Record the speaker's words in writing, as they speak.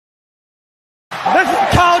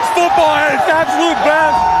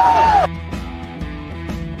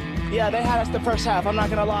first half. I'm not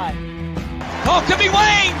going to lie. Oh, could be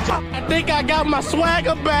Wayne. I think I got my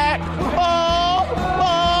swagger back. Oh.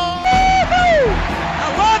 I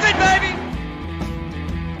love it, baby.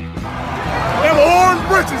 Them orange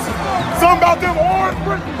britches. Something about them orange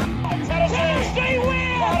britches. Tennessee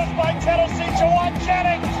wins by Tennessee to one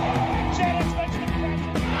Jennings. Jennings makes the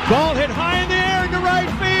catch. Ball hit high in the air into right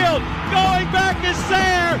field. Going back is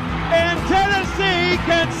Sayre. And Tennessee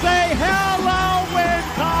can say hello, win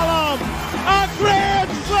column. A grand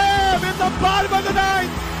slam in the bottom of the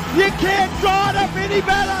ninth. You can't draw it up any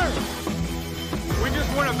better. We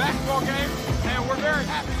just won a basketball game, and we're very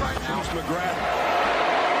happy right now. McGrath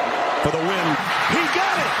for the win. He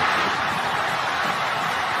got it.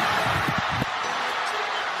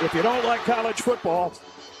 If you don't like college football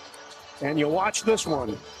and you watch this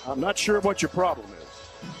one, I'm not sure what your problem is.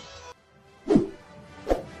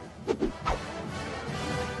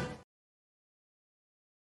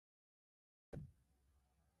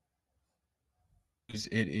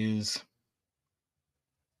 It is.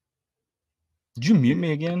 Did you mute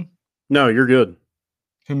me again? No, you're good.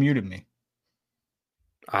 Who muted me?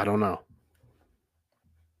 I don't know.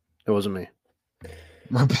 It wasn't me.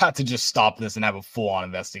 We're about to just stop this and have a full-on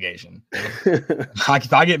investigation. Like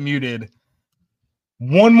if I get muted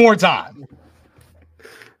one more time.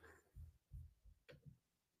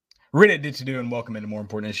 Reddit did to do and welcome into More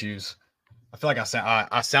Important Issues. I feel like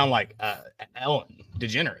I sound like Ellen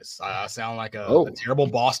DeGeneres. I sound like a terrible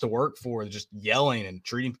boss to work for, just yelling and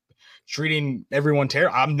treating everyone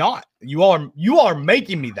terrible. I'm not. You all are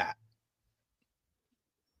making me that.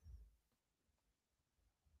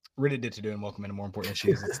 Reddit did to do and welcome into More Important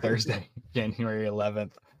Issues. It's Thursday, January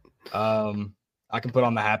 11th. I can put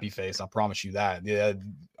on the happy face. I promise you that. Yeah,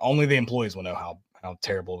 only the employees will know how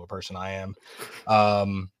terrible of a person I am.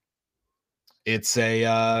 It's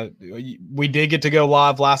we did get to go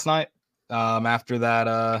live last night. After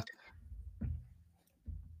that,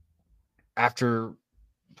 after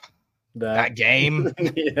that game,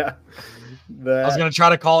 yeah. I was gonna try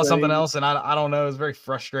to call it something else, and I don't know. It was very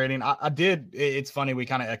frustrating. I did. It's funny. We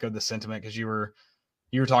kind of echoed the sentiment because you were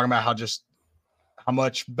talking about how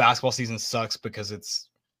much basketball season sucks because it's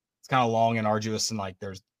kind of long and arduous, and like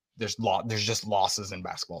there's just losses in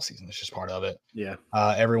basketball season. It's just part of it. Yeah.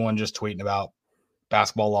 Everyone just tweeting about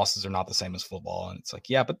basketball losses are not the same as football, and it's like,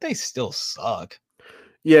 yeah, but they still suck.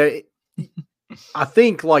 Yeah. I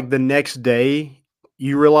think like the next day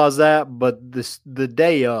you realize that, but the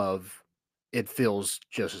day of it feels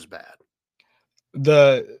just as bad.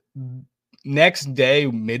 The next day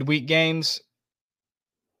midweek games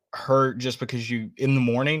hurt just because in the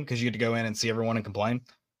morning because you get to go in and see everyone and complain.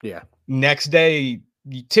 Yeah. Next day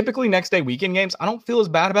weekend games, I don't feel as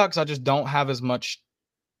bad about because I just don't have as much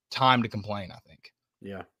time to complain, I think.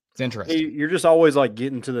 Yeah. It's interesting. You're just always like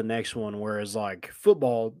getting to the next one, whereas like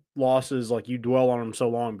football losses, like you dwell on them so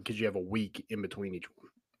long because you have a week in between each one.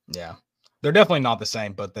 Yeah. They're definitely not the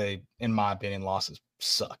same, but they, in my opinion, losses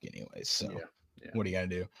suck anyways. So What are you going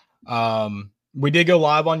to do? We did go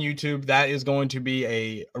live on YouTube. That is going to be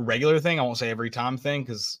a regular thing. I won't say every time thing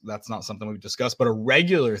because that's not something we've discussed, but a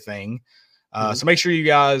regular thing. So make sure you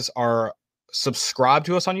guys are subscribed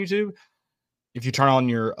to us on YouTube. If you turn on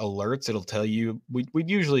your alerts, it'll tell you. We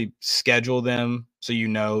usually schedule them so you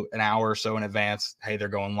know an hour or so in advance, hey, they're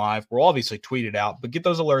going live. We'll obviously tweet it out, but get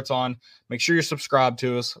those alerts on. Make sure you're subscribed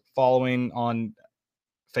to us, following on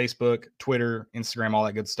Facebook, Twitter, Instagram, all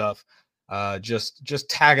that good stuff. Just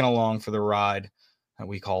tagging along for the ride that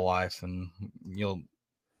we call life, and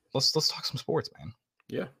let's talk some sports, man.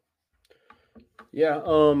 Yeah. Yeah,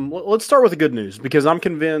 let's start with the good news because I'm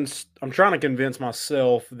trying to convince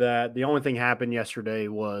myself that the only thing happened yesterday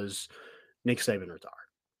was Nick Saban retired.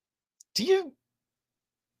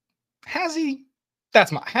 Has he?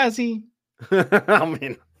 I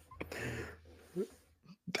mean,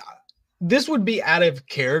 this would be out of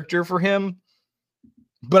character for him,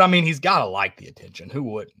 but I mean, he's got to like the attention. Who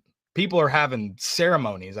wouldn't? People are having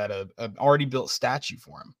ceremonies at a already built statue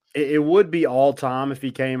for him. It would be all time if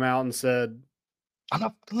he came out and said, I'm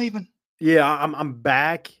not leaving. Yeah, I'm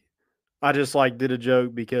back. I just like did a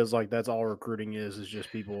joke because like that's all recruiting is just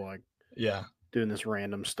people like doing this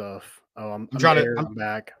random stuff. Oh, I'm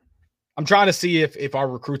back. I'm trying to see if our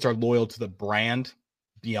recruits are loyal to the brand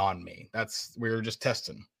beyond me. We're just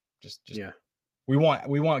testing. Just we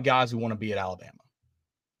want guys who want to be at Alabama.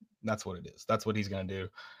 That's what it is. That's what he's gonna do.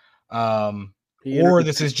 Or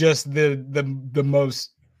this is just the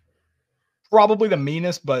most probably the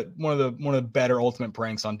meanest, but one of the better ultimate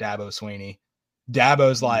pranks on Dabo Swinney.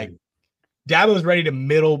 Dabo's ready to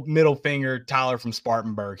middle finger Tyler from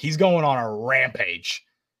Spartanburg. He's going on a rampage.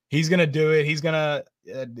 He's gonna do it. He's gonna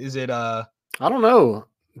I don't know.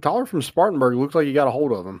 Tyler from Spartanburg looks like you got a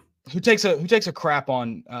hold of him. Who takes a crap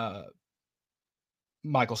on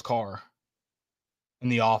Michael's car in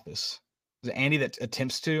the office? Is it Andy that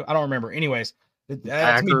attempts to? I don't remember. Anyways,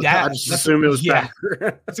 that's me. I just assume it was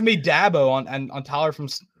Packer. It's gonna be Dabo on Tyler from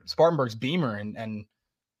Spartanburg's Beamer, and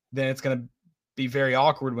then it's gonna be very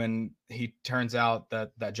awkward when he turns out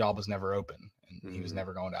that job was never open and he was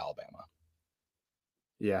never going to Alabama.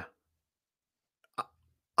 Yeah,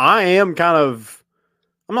 I am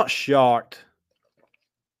I'm not shocked.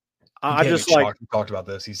 I just like we talked about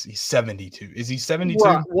this. He's 72. Is he 72?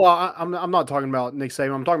 Well, I'm not talking about Nick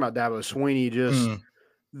Saban. I'm talking about Dabo Swinney. Just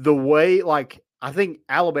the way, like, I think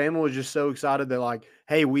Alabama was just so excited that, like,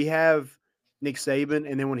 hey, we have Nick Saban,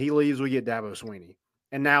 and then when he leaves, we get Dabo Swinney.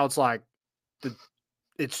 And now it's like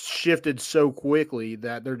it's shifted so quickly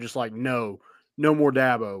that they're just like, no more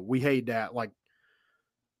Dabo. We hate that. Like,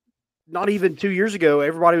 not even 2 years ago,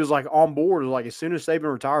 everybody was like on board. It was like, as soon as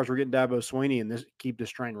Saban retires, we're getting Dabo Swinney and keep this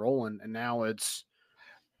train rolling. And now it's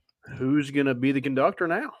who's going to be the conductor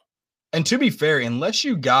now? And to be fair, unless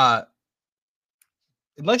you got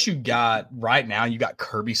right now, you got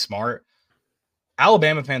Kirby Smart,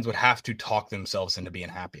 Alabama fans would have to talk themselves into being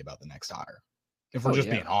happy about the next hire. If we're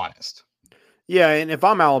being honest. Yeah, and if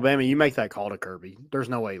I'm Alabama, you make that call to Kirby. There's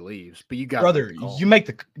no way he leaves, but you got you make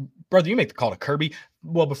the call to Kirby.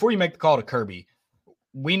 Well, before you make the call to Kirby,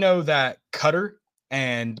 we know that Qatar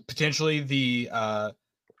and potentially the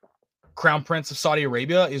Crown Prince of Saudi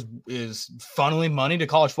Arabia is funneling money to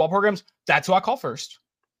college football programs. That's who I call first,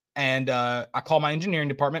 and I call my engineering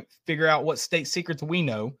department, figure out what state secrets we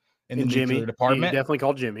know in the nuclear department. You definitely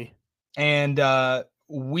called Jimmy, and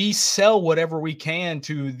we sell whatever we can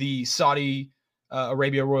to the Saudi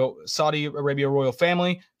Arabia royal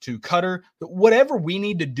family, to Qatar, whatever we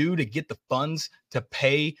need to do to get the funds to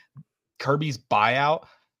pay Kirby's buyout,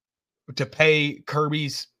 to pay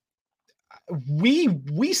Kirby's.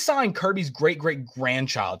 We signed Kirby's great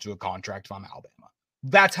grandchild to a contract from Alabama.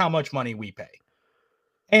 That's how much money we pay.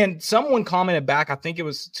 And someone commented back, I think it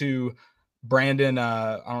was to Brandon.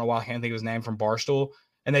 I don't know why I can't think of his name, from Barstool,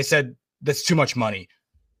 and they said that's too much money.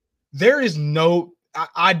 There is no,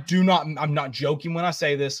 I'm not joking when I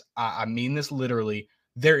say this. I mean this literally.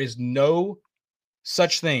 There is no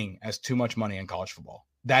such thing as too much money in college football.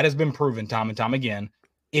 That has been proven time and time again.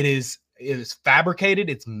 It is fabricated.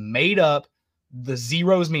 It's made up. The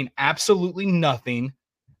zeros mean absolutely nothing.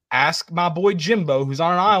 Ask my boy Jimbo, who's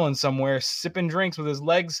on an island somewhere, sipping drinks with his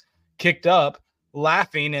legs kicked up,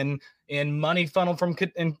 laughing and money funneled from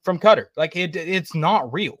Qatar. Like it's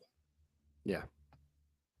not real. Yeah.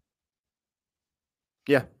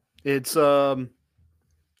 Yeah, it's going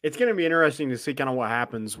to be interesting to see kind of what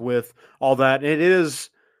happens with all that. And it is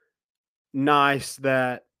nice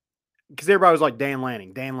that, because everybody was like Dan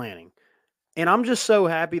Lanning, and I'm just so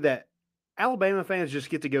happy that Alabama fans just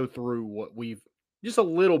get to go through just a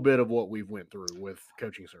little bit of what we've went through with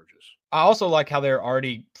coaching searches. I also like how they're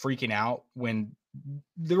already freaking out when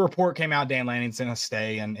the report came out. Dan Lanning's in a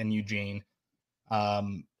stay in Eugene.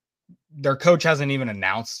 Their coach hasn't even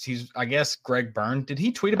announced. I guess Greg Byrne, did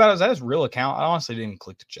he tweet about it? Is that his real account? I honestly didn't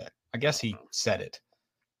click to check. I guess he said it.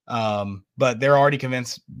 But they're already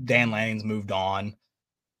convinced Dan Lanning's moved on.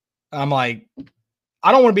 I'm like,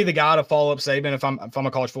 I don't want to be the guy to follow up Saban if I'm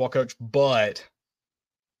a college football coach, but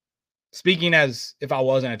speaking as if I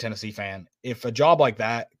wasn't a Tennessee fan, if a job like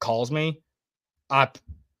that calls me,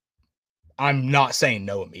 I'm not saying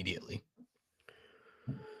no immediately.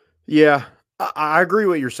 Yeah. I agree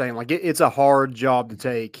what you're saying. Like, it's a hard job to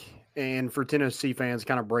take. And for Tennessee fans,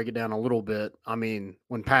 kind of break it down a little bit. I mean,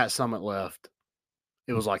 when Pat Summitt left,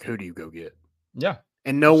 it was like, who do you go get? Yeah.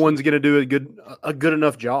 And no one's going to do a good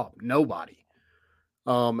enough job. Nobody.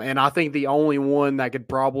 And I think the only one that could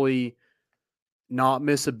probably not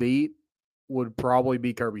miss a beat would probably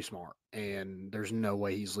be Kirby Smart. And there's no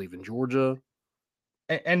way he's leaving Georgia.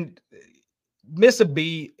 And miss a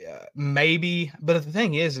beat, maybe. But the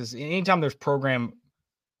thing is anytime there's program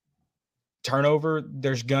turnover,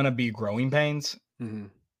 there's going to be growing pains. Mm-hmm.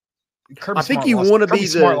 Kirby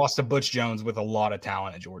Smart lost to Butch Jones with a lot of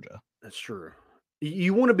talent at Georgia. That's true.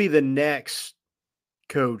 You want to be the next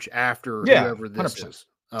coach after whoever this 100%. is.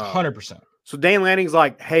 100%. So Dan Lanning's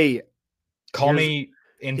like, hey, call me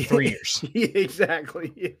in 3 years. Yeah,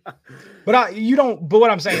 exactly. Yeah. But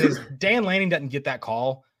what I'm saying is Dan Lanning doesn't get that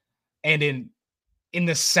call and in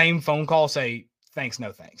the same phone call say, thanks,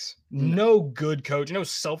 no thanks. No good coach, no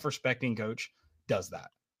self-respecting coach does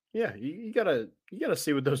that. Yeah, you gotta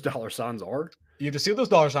see what those dollar signs are. You have to see what those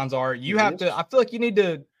dollar signs are. You have to. I feel like you need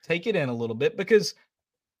to take it in a little bit because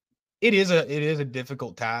it is a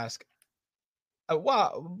difficult task.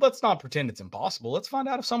 Well, let's not pretend it's impossible. Let's find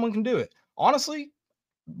out if someone can do it. Honestly,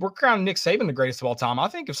 we're crowning Nick Saban the greatest of all time. I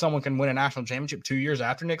think if someone can win a national championship 2 years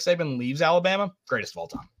after Nick Saban leaves Alabama, greatest of all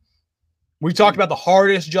time. We've talked about the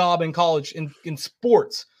hardest job in college in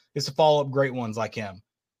sports is to follow up great ones like him.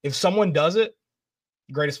 If someone does it,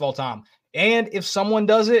 greatest of all time. And if someone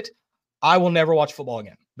does it, I will never watch football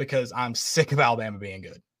again because I'm sick of Alabama being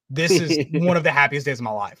good. This is one of the happiest days of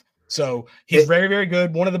my life. So he's very, very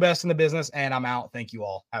good. One of the best in the business. And I'm out. Thank you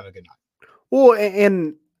all. Have a good night. Well,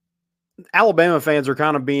 and Alabama fans are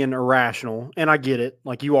kind of being irrational, and I get it.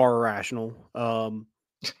 Like, you are irrational.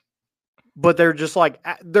 But they're just like,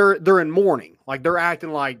 they're in mourning. Like, they're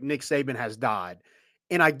acting like Nick Saban has died.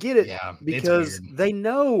 And I get it because they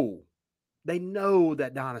know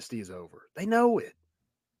that dynasty is over. They know it.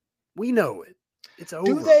 We know it. It's over.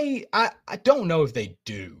 Do they? I don't know if they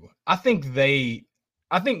do. I think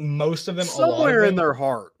most of them, somewhere in their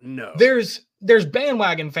heart, no. There's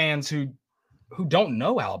bandwagon fans who don't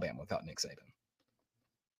know Alabama without Nick Saban.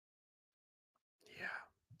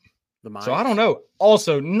 Yeah. So I don't know.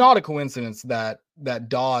 Also, not a coincidence that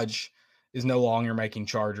Dodge is no longer making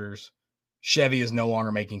Chargers. Chevy is no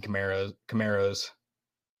longer making Camaros.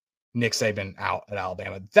 Nick Saban out at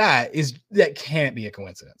Alabama. That can't be a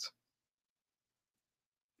coincidence.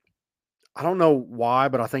 I don't know why,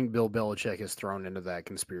 but I think Bill Belichick is thrown into that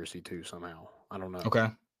conspiracy too somehow. I don't know. Okay.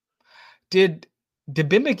 Did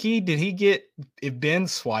Ben McKee, if Ben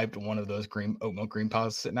swiped one of those oatmeal cream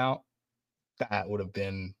pies sitting out, that would have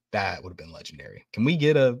been legendary. Can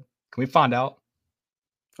we find out?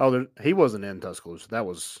 Oh, he wasn't in Tuscaloosa. That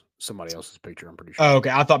was somebody else's picture, I'm pretty sure. Oh,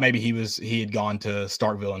 okay. I thought maybe he had gone to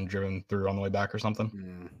Starkville and driven through on the way back or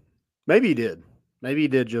something. Maybe he did. Maybe he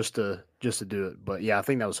did just to do it. But yeah, I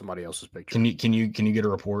think that was somebody else's picture. Can you get a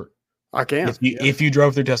report? I can. If you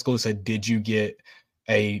drove through Tuscaloosa, did you get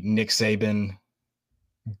a Nick Saban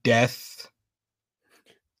death?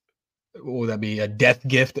 What would that be? A death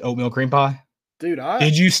gift oatmeal cream pie? Dude,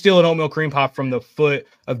 did you steal an oatmeal cream pie from the foot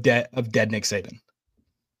of dead Nick Saban?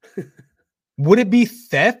 Would it be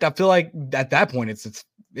theft? I feel like at that point it's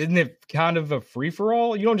isn't it kind of a free for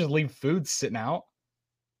all? You don't just leave food sitting out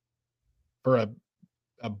for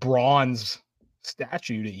a bronze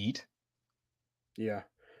statue to eat. Yeah.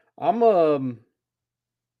 Do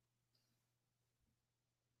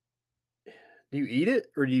you eat it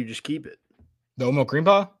or do you just keep it? The oatmeal cream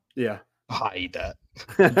pie? Yeah. Oh, I eat that.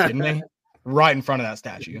 Are you kidding me? Right in front of that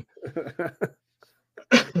statue.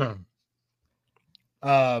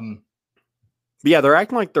 Yeah, they're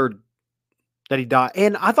acting like that he died.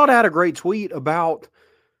 And I thought I had a great tweet about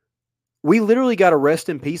we literally got a rest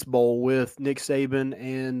in peace bowl with Nick Saban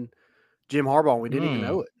and Jim Harbaugh. We didn't even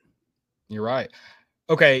know it. You're right.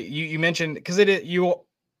 Okay, you mentioned because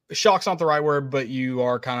shock's not the right word, but you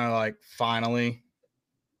are kind of like finally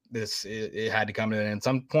it had to come to an end at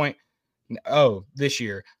some point. Oh, this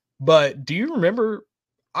year. But do you remember?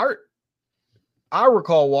 I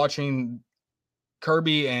recall watching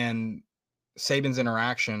Kirby and Saban's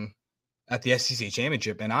interaction at the SEC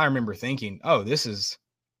championship, and I remember thinking, "Oh, this is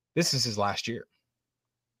his last year."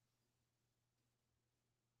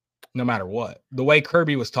 No matter what, the way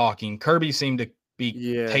Kirby was talking, Kirby seemed to be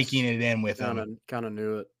taking it in with him. Kind of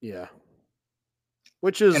knew it, yeah.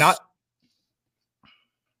 Which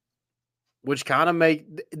kind of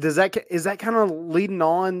is that kind of leading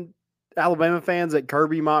on Alabama fans that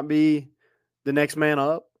Kirby might be the next man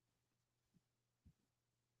up?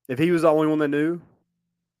 If he was the only one that knew?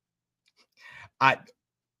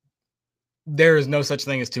 There is no such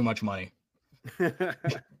thing as too much money.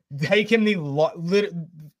 Take him the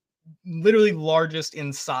literally largest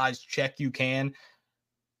in size check you can.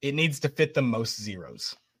 It needs to fit the most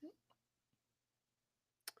zeros.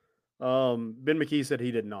 Ben McKee said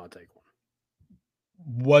he did not take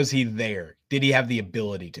one. Was he there? Did he have the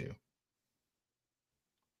ability to?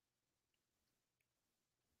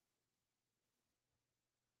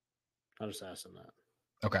 I just asked him that.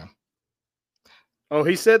 Okay. Oh,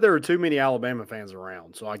 he said there were too many Alabama fans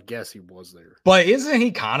around, so I guess he was there. But isn't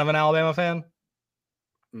he kind of an Alabama fan?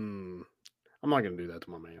 I'm not going to do that to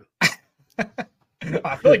my man.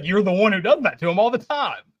 I feel like you're the one who does that to him all the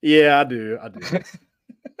time. Yeah, I do.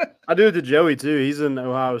 I do it to Joey, too. He's in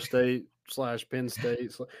Ohio State / Penn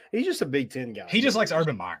State. He's just a Big Ten guy. He just likes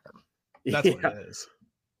Urban Meyer. That's what it is.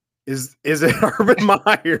 Is it Urban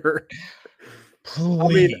Meyer? Please. I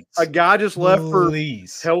mean, a guy just left for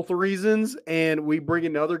health reasons, and we bring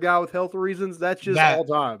another guy with health reasons. That's just all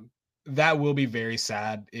time. That will be very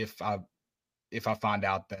sad if I find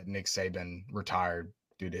out that Nick Saban retired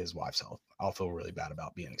due to his wife's health. I'll feel really bad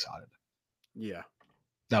about being excited. Yeah.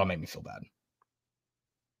 That'll make me feel bad.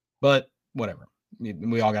 But whatever.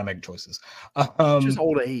 We all got to make choices. Just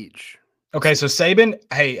old age. Okay, so Saban,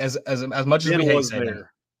 hey, as much as we hate Saban.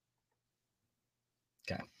 There.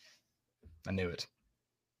 Okay. I knew it.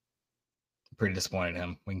 Pretty disappointed in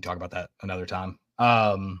him. We can talk about that another time.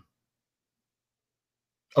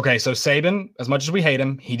 Okay, so Saban, as much as we hate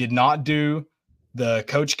him, he did not do the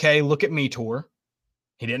Coach K Look at Me tour.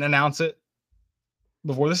 He didn't announce it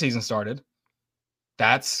before the season started.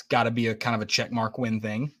 That's got to be a kind of a check mark win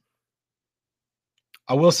thing.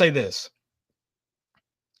 I will say this.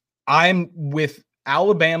 I'm with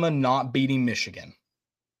Alabama not beating Michigan.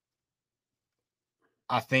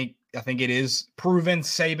 I think it is proven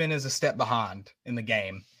Saban is a step behind in the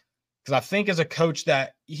game. Because I think as a coach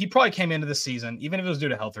that he probably came into the season, even if it was due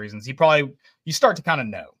to health reasons, you start to kind of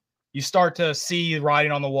know. You start to see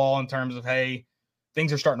writing on the wall in terms of, hey,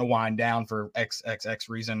 things are starting to wind down for XXX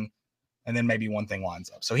reason. And then maybe one thing lines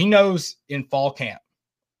up. So he knows in fall camp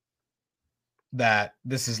that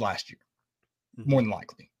this is last year, more than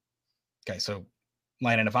likely. Okay, so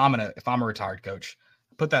Landon, if I'm a retired coach,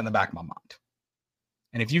 put that in the back of my mind.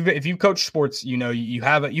 And if you coach sports, you know you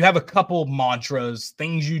have a couple mantras,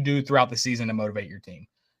 things you do throughout the season to motivate your team.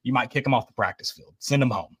 You might kick them off the practice field, send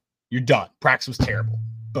them home. You're done. Practice was terrible.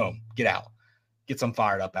 Boom, get out. Get some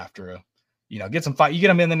fired up after get some fight. You get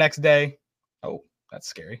them in the next day. Oh, that's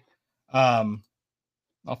scary. I'll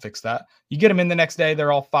fix that. You get them in the next day,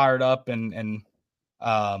 they're all fired up and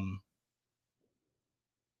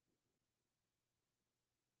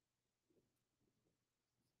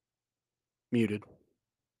muted.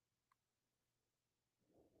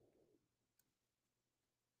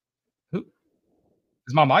 Who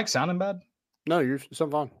is my mic sounding bad? No, you're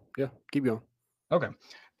sound fine. Yeah, keep going. Okay.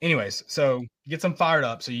 Anyways, so get some fired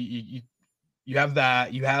up. So you have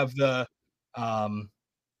that. You have the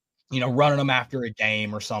running them after a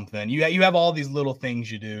game or something. You have all these little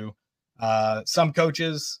things you do. Some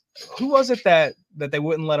coaches, who was it that they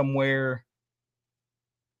wouldn't let them wear?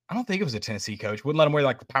 I don't think it was a Tennessee coach. Wouldn't let them wear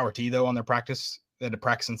like the power tee though on their practice. They had to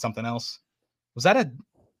practice in something else. Was that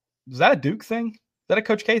a Duke thing? Is that a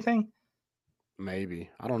Coach K thing? Maybe.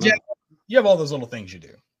 I don't know. Yeah, you have all those little things you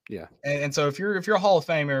do. Yeah. And so if you're a Hall of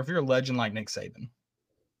Famer, if you're a legend like Nick Saban,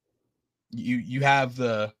 you have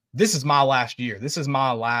this is my last year. This is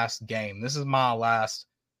my last game. This is my last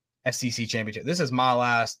SEC championship. This is my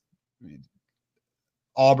last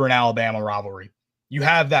Auburn-Alabama rivalry. You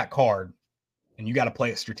have that card, and you got to play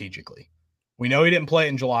it strategically. We know he didn't play it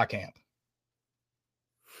in July camp.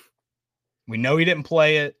 We know he didn't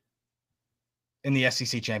play it in the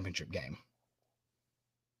SEC championship game.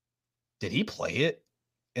 Did he play it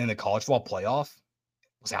in the college football playoff?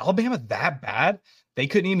 Was Alabama that bad? They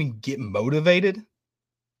couldn't even get motivated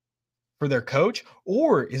for their coach?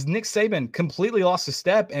 Or is Nick Saban completely lost his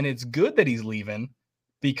step and it's good that he's leaving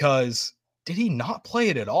because did he not play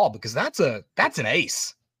it at all? Because that's an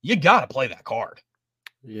ace. You got to play that card.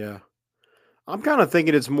 Yeah. I'm kind of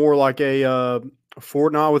thinking it's more like a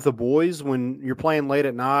Fortnite with the boys when you're playing late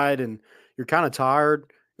at night and you're kind of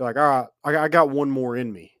tired. You're like, all right, I got one more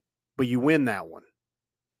in me. But you win that one.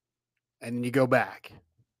 And then you go back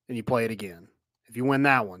and you play it again. If you win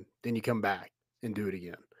that one, then you come back and do it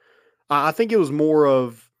again. I think it was more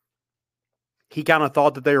of he kind of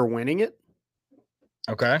thought that they were winning it.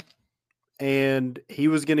 Okay. And he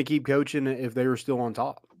was going to keep coaching if they were still on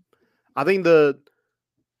top. I think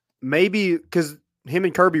maybe because him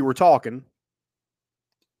and Kirby were talking,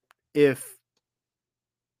 if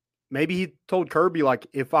maybe he told Kirby, like,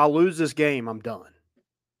 if I lose this game, I'm done.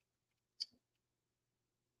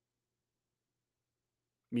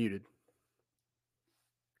 Muted.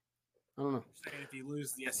 I don't know. Saying if you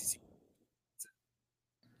lose the SEC.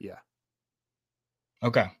 Yeah.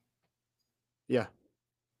 Okay. Yeah.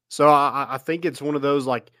 So I think it's one of those,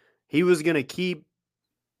 like, he was going to keep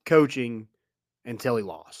coaching until he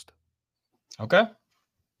lost. Okay.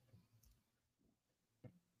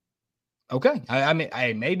 Okay. I mean,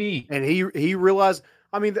 maybe. And he realized,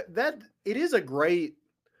 I mean, that it is a great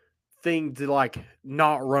thing to, like,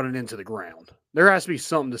 not run it into the ground. There has to be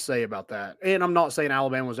something to say about that. And I'm not saying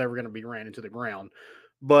Alabama was ever going to be ran into the ground.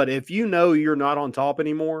 But if you know you're not on top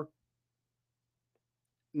anymore,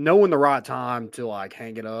 knowing the right time to, like,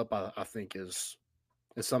 hang it up, I think is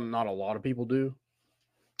something not a lot of people do.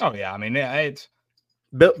 Oh, yeah. I mean, it's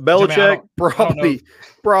Belichick Jimmy,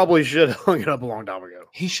 probably should have hung it up a long time ago.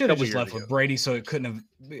 He should have just left with Brady, so it couldn't have.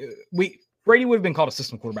 Brady would have been called a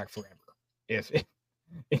system quarterback forever if he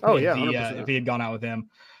had gone out with him.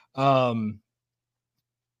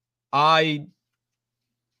 I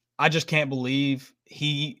just can't believe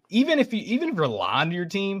even if you're lying to your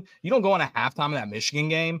team, you don't go on a halftime of that Michigan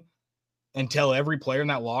game and tell every player in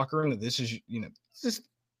that locker room that this is, just,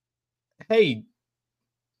 hey,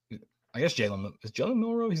 I guess Jalen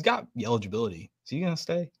Milroe, he's got eligibility. Is he going to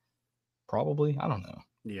stay? Probably. I don't know.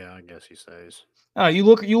 Yeah, I guess he stays. You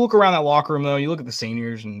look around that locker room, though. You look at the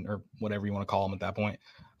seniors or whatever you want to call them at that point.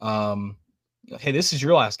 Hey, this is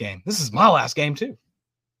your last game. This is my last game, too.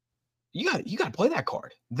 You got to play that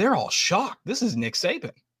card. They're all shocked. This is Nick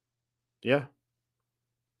Saban. Yeah.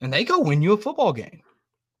 And they go win you a football game.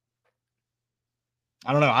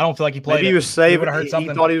 I don't know. I don't feel like he played. Maybe he was saving. He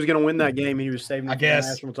thought he was going to win that game, and he was saving. I guess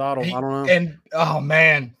the national title. I don't know. And oh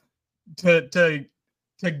man, to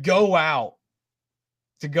go out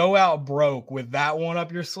broke with that one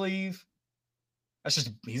up your sleeve.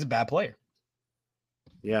 He's a bad player.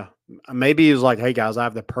 Yeah, maybe he was like, "Hey guys, I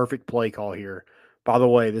have the perfect play call here. By the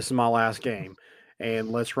way, this is my last game,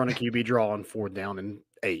 and let's run a QB draw on 4th down and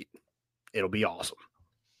 8. It'll be awesome."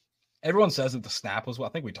 Everyone says that the snap was. Well,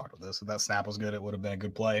 I think we talked about this. If that snap was good, it would have been a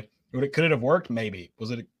good play. Could it have worked? Maybe. Was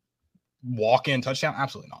it a walk-in touchdown?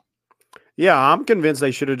 Absolutely not. Yeah, I'm convinced they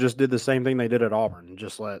should have just did the same thing they did at Auburn and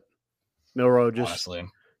just let Milroe just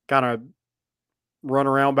kind of run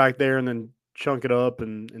around back there and then chunk it up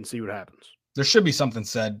and see what happens. There should be something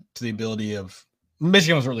said to the ability of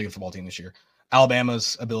Michigan was a really good football team this year.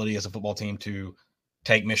 Alabama's ability as a football team to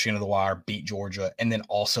take Michigan to the wire, beat Georgia, and then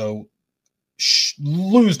also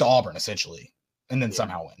lose to Auburn essentially, and then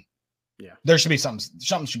somehow win. Yeah, there should be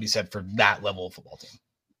something should be said for that level of football team.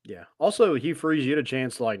 Yeah. Also, Hugh Freeze, you had a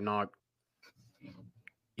chance to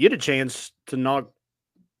knock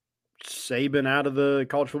Saban out of the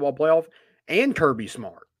college football playoff and Kirby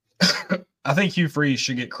Smart. I think Hugh Freeze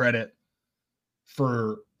should get credit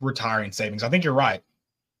for retiring Saban. I think you're right.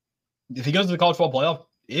 If he goes to the college football playoff,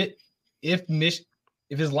 if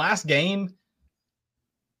his last game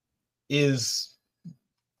is,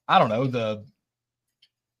 I don't know, the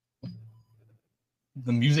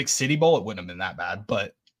Music City Bowl, it wouldn't have been that bad.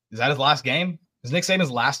 But is that his last game? Is Nick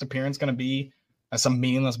Saban's last appearance going to be at some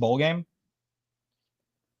meaningless bowl game?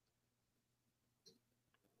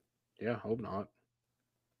 Yeah, hope not.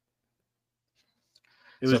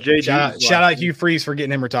 It was JG. Shout out Hugh Freeze for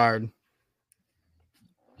getting him retired.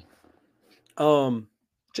 JG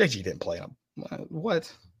didn't play him.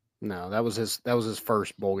 What? No, that was his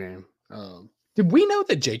first bowl game. Did we know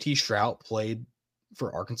that JT Strout played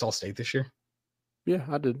for Arkansas State this year? Yeah,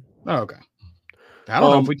 I did. Oh, okay. I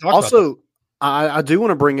don't know if we talked also, about that. I do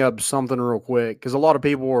want to bring up something real quick because a lot of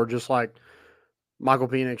people were just like, Michael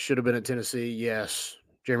Penix should have been at Tennessee. Yes,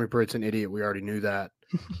 Jeremy Pruitt's an idiot. We already knew that.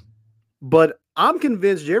 But I'm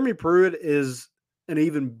convinced Jeremy Pruitt is an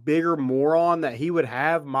even bigger moron that he would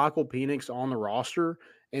have Michael Penix on the roster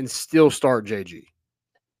and still start JG.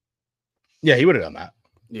 Yeah, he would have done that.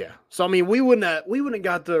 Yeah. So I mean, we wouldn't have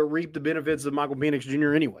got to reap the benefits of Michael Penix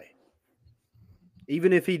Jr. anyway.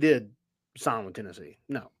 Even if he did sign with Tennessee.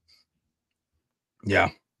 No. Yeah.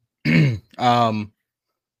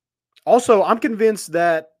 Also, I'm convinced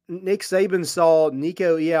that Nick Saban saw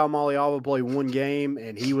Nico Iamaleava play one game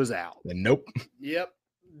and he was out. Nope. Yep.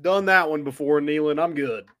 Done that one before, Nealon. I'm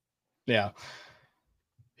good. Yeah.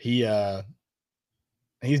 He's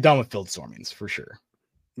done with field stormings for sure.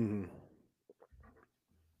 Mm-hmm.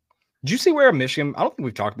 Did you see where Michigan? I don't think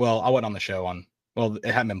we've talked. Well, I wasn't on the show it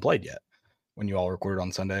hadn't been played yet when you all recorded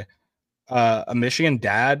on Sunday. A Michigan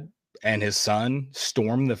dad and his son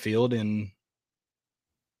stormed the field in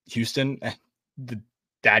Houston. The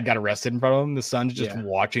dad got arrested in front of him. The son's just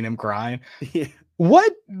watching him crying. Yeah.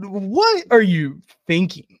 What are you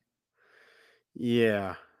thinking?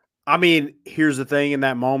 Yeah. I mean, here's the thing in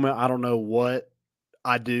that moment. I don't know what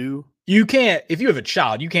I do. You can't, if you have a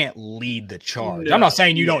child, you can't lead the charge. No, I'm not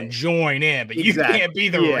saying you don't join in, but you can't be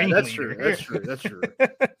the ringleader. That's true.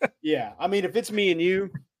 Yeah. I mean, if it's me and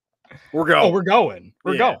you, we're going. Oh, we're going.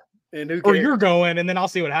 We're going. And or you're going, and then I'll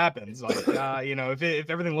see what happens. Like, if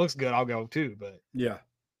everything looks good, I'll go too. But yeah,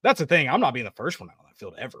 that's the thing. I'm not being the first one out on that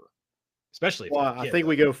field ever. Especially if I think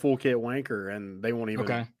we go full kit wanker, and they won't even.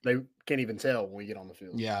 Okay. They can't even tell when we get on the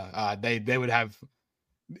field. Yeah, they would have.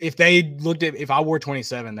 If they looked at, if I wore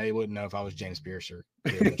 27, they wouldn't know if I was James Pierce or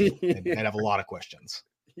they'd have a lot of questions.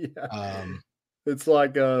 Yeah. It's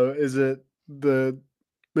like, is it the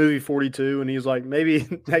movie 42? And he's like, maybe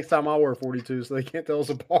next time I'll wear 42 so they can't tell us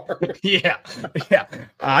apart. Yeah.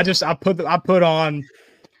 I put on.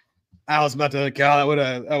 I was about to. God,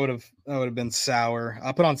 that would have been sour.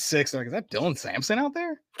 I put on 6. Like, is that Dylan Sampson out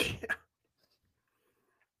there? Yeah.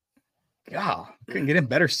 God, couldn't get in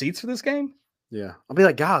better seats for this game. Yeah, I'll be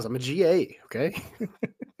like, guys, I'm a GA, okay?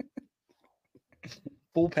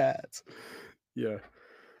 Full pads. Yeah.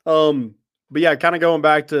 But yeah, kind of going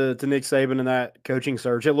back to Nick Saban and that coaching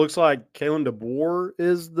search, it looks like Kalen DeBoer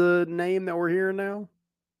is the name that we're hearing now.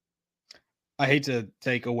 I hate to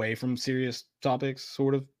take away from serious topics,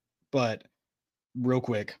 sort of, but real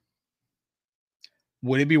quick,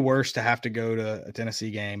 would it be worse to have to go to a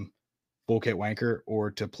Tennessee game, full kit wanker,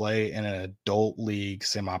 or to play in an adult league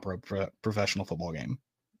semi-pro professional football game,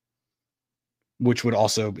 which would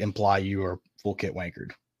also imply you are full kit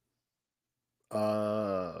wankered?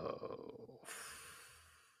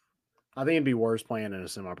 I think it'd be worse playing in a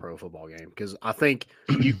semi-pro football game because I think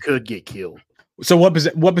you could get killed. So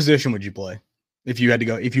what position would you play if you had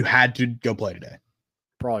to go play today?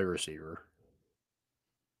 Probably receiver.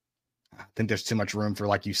 I think there's too much room for,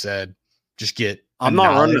 like you said, just get. I'm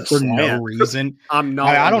not running for no reason. I'm not.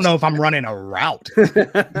 I don't know if I'm running a route.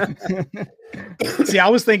 See, I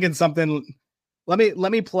was thinking something. Let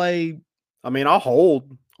me play. I mean, I'll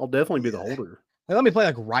hold. I'll definitely be the holder. Let me play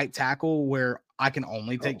like right tackle where I can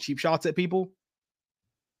only take cheap shots at people.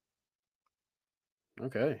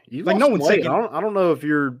 Okay, you like no one's weight. taking. I don't know if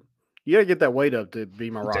you gotta get that weight up to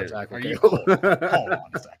be my right tackle. Hold on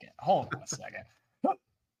a second.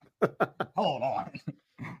 Hold on.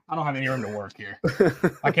 I don't have any room to work here.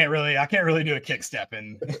 I can't really do a kick step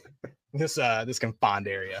in this confined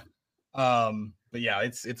area. But yeah,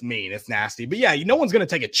 it's mean, it's nasty. But yeah, no one's gonna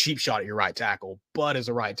take a cheap shot at your right tackle. But as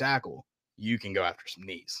a right tackle, you can go after some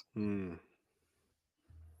knees.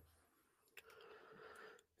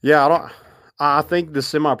 Yeah, I think the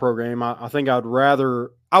semi-pro game. I think I would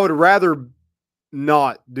rather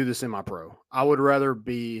not do the semi-pro. I would rather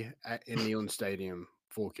be in Neyland Stadium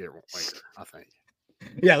full kit wanker, I think.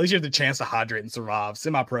 Yeah, at least you have the chance to hydrate and survive.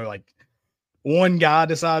 Semi-pro, like one guy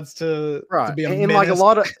decides to be a menace. Like a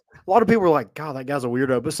lot of people are like, God, that guy's a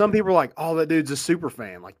weirdo. But some people are like, oh, that dude's a super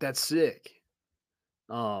fan. Like, that's sick.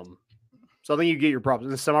 So I think you get your props in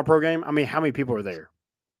the semi-pro game. I mean, how many people are there?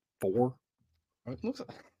 4? It looks like...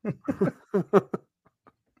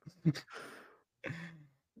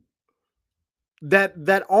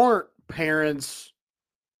 that aren't parents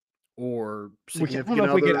or significant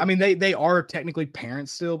other. I mean, they are technically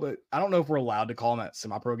parents still, but I don't know if we're allowed to call them at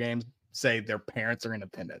semi-pro games. Say their parents are in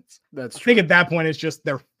attendance. That's true. I think at that point it's just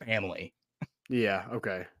their family. Yeah.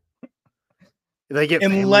 Okay. They get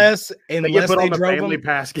unless they drove family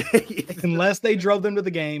pass gate. Unless they drove them to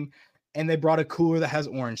the game and they brought a cooler that has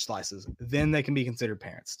orange slices, then they can be considered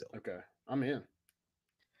parents still. Okay, I'm in.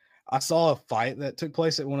 I saw a fight that took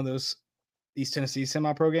place at one of those East Tennessee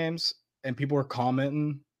semi-pro games, and people were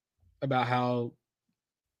commenting about how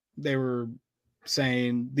they were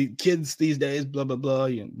saying the kids these days, blah, blah, blah,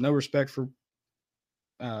 no respect for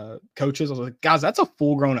coaches. I was like, guys, that's a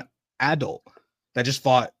full-grown adult that just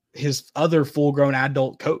fought his other full-grown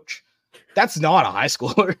adult coach. That's not a high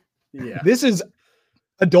schooler. Yeah. This is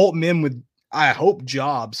adult men with, I hope,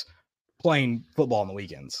 jobs playing football on the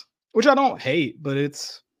weekends, which I don't hate, but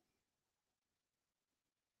it's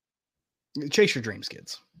chase your dreams,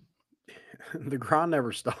 kids. The grind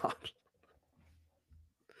never stops.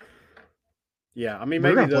 Yeah, I mean,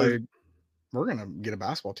 we're gonna get a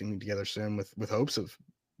basketball team together soon with hopes of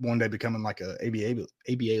one day becoming like a ABA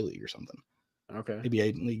league or something. Okay,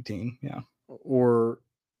 ABA league team, yeah. Or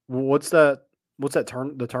what's that?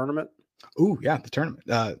 The tournament? Oh yeah, the tournament.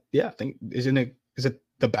 Yeah, I think is it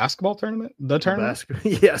the basketball tournament? The tournament?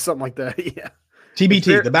 Yeah, something like that. Yeah.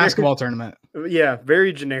 TBT, the basketball tournament. Yeah,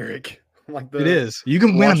 very generic. Like it is. You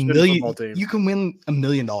can win $1 million. You can win $1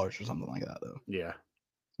 million or something like that, though. Yeah.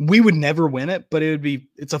 We would never win it, but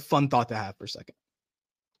it's a fun thought to have for a second.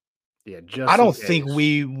 Yeah, I don't think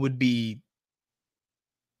we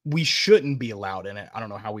shouldn't be allowed in it. I don't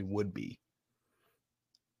know how we would be.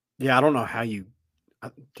 Yeah, I don't know how you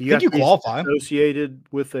do. You qualify associated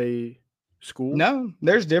with a school? No,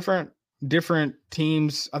 there's different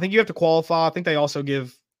teams. I think you have to qualify. I think they also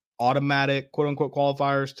give automatic quote unquote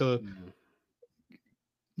qualifiers to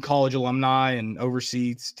college alumni and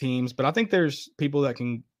overseas teams, but I think there's people that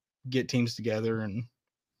can get teams together and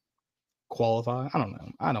qualify. I don't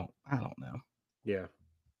know. I don't know. Yeah.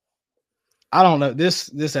 I don't know.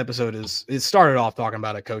 This episode it started off talking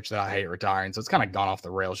about a coach that I hate retiring, so it's kind of gone off the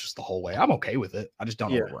rails just the whole way. I'm okay with it. I just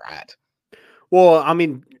don't know where we're at. Well, I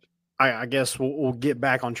mean, I guess we'll get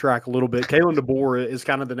back on track a little bit. Kalen DeBoer is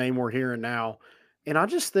kind of the name we're hearing now. And I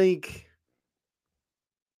just think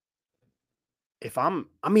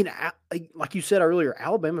like you said earlier,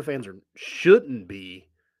 Alabama fans shouldn't be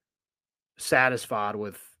satisfied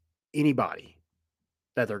with anybody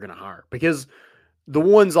that they're going to hire, because the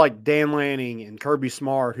ones like Dan Lanning and Kirby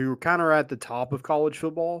Smart, who are kind of at the top of college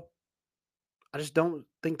football, I just don't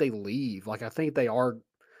think they leave. Like, I think they are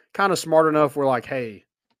kind of smart enough where, like, hey,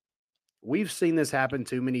 we've seen this happen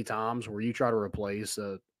too many times where you try to replace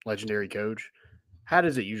a legendary coach. How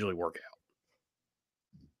does it usually work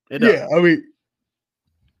out? Yeah, I mean,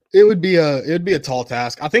 it would be a tall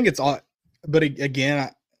task. I think it's all, but again,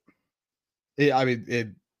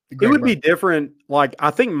 it would be different. Like,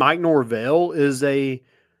 I think Mike Norvell is a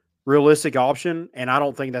realistic option, and I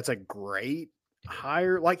don't think that's a great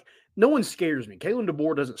hire. Like, no one scares me. Kalen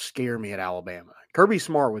DeBoer doesn't scare me at Alabama. Kirby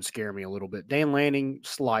Smart would scare me a little bit. Dan Lanning,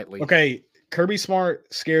 slightly. Okay, Kirby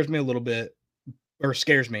Smart scares me a little bit, or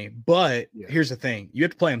scares me. But here's the thing: you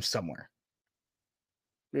have to play him somewhere.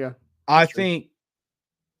 Yeah, I think.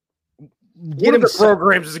 One of the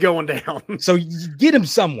programs is going down. So you get him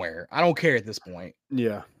somewhere. I don't care at this point.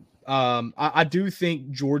 Yeah. I do think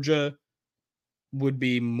Georgia would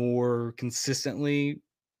be more consistently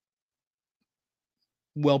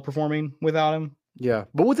well performing without him. Yeah.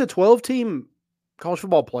 But with a 12-team college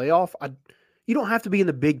football playoff, you don't have to be in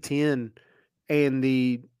the Big Ten and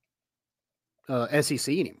the SEC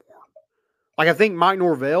anymore. Like, I think Mike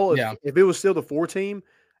Norvell, if it was still the 4-team,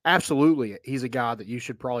 absolutely, he's a guy that you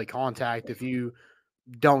should probably contact if you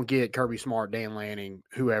don't get Kirby Smart, Dan Lanning,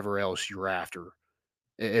 whoever else you're after.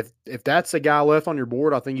 If that's a guy left on your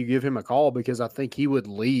board, I think you give him a call, because I think he would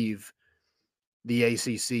leave the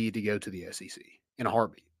ACC to go to the SEC in a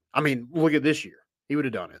heartbeat. I mean, look at this year; he would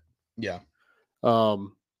have done it. Yeah. But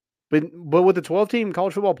with the 12-team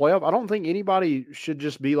college football playoff, I don't think anybody should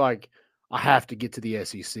just be like, I have to get to the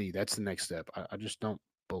SEC. That's the next step. I just don't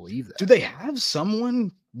believe that. Do they have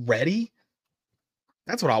someone ready?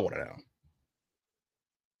 That's what I want to know.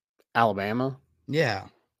 Alabama? Yeah.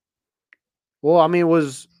 Well, I mean,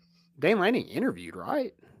 was Dan Lanning interviewed,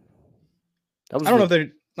 right? I don't know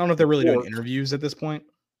if they're really doing interviews at this point.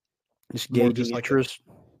 Just gauging interest.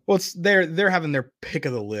 Well, they're having their pick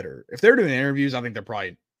of the litter. If they're doing interviews, I think they're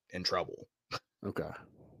probably in trouble. Okay.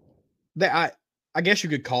 I guess you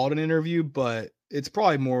could call it an interview, but it's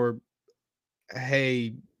probably more,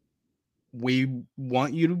 hey, we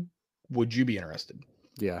want you to, would you be interested?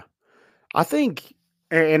 Yeah. I think,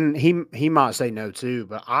 and he might say no too,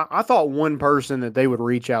 but I thought one person that they would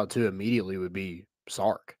reach out to immediately would be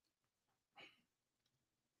Sark.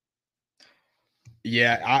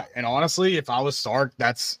 Yeah, and honestly, if I was Sark,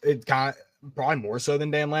 that's it. Kind of probably more so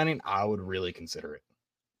than Dan Lanning. I would really consider it.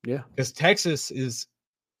 Yeah, because Texas is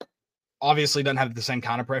obviously doesn't have the same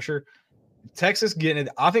kind of pressure. Texas getting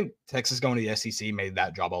it, I think Texas going to the SEC made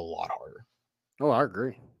that job a lot harder. Oh, I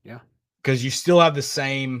agree. Yeah, because you still have the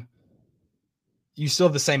same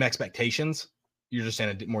expectations. You're just in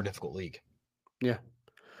a more difficult league. Yeah,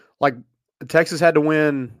 like Texas had to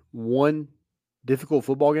win one difficult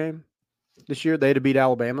football game this year. They had to beat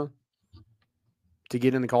Alabama to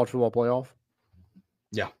get in the college football playoff.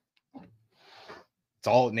 Yeah. It's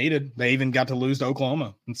all it needed. They even got to lose to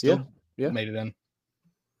Oklahoma and still made it in.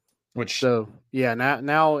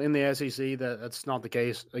 Now in the SEC, that's not the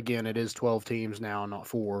case. Again, it is 12 teams now, not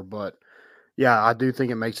 4. But, yeah, I do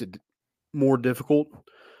think it makes it more difficult.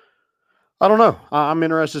 I don't know. I'm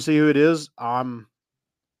interested to see who it is.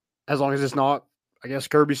 As long as it's not, I guess,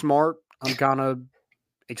 Kirby Smart, I'm kind of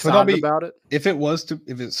excited about it. If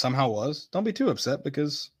it somehow was, don't be too upset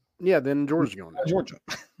because then Georgia's going to Georgia.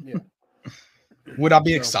 Yeah. Would I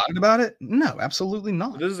be excited about it? No, absolutely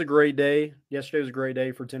not. This is a great day. Yesterday was a great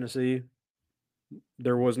day for Tennessee.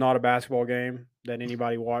 There was not a basketball game that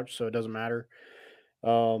anybody watched, so it doesn't matter.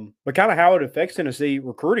 But kind of how it affects Tennessee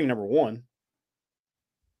recruiting, number one.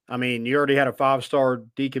 I mean, you already had a 5-star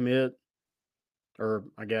decommit, or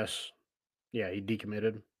I guess, he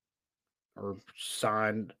decommitted or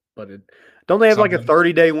signed. But don't they have like a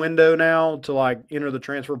 30-day window now to like enter the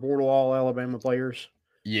transfer portal, all Alabama players?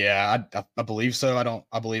 Yeah, I believe so.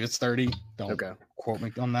 I believe it's 30. Don't quote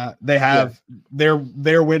me on that. They have their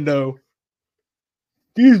window,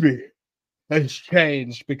 has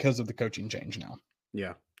changed because of the coaching change now.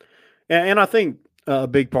 Yeah. And I think a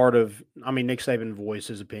big part of, Nick Saban voiced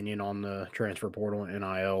his opinion on the transfer portal and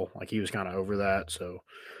NIL. Like, he was kind of over that. So,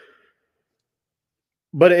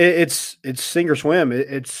 but it's sink or swim.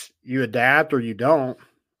 It's you adapt or you don't.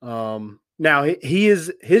 Now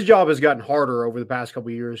his job has gotten harder over the past couple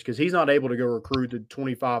of years because he's not able to go recruit the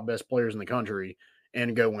 25 best players in the country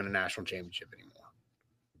and go win a national championship anymore.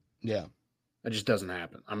 Yeah, that just doesn't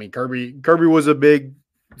happen. I mean, Kirby was a big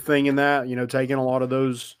thing in that, taking a lot of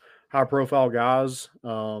those high profile guys.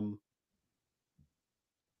 But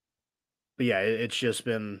yeah, it's just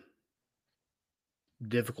been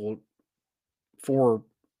difficult for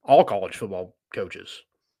all college football coaches.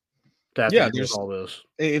 There's all this.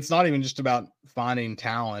 It's not even just about finding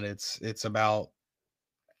talent. It's about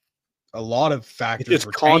a lot of factors.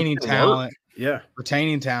 Retaining talent. Yeah.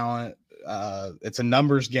 Retaining talent, it's a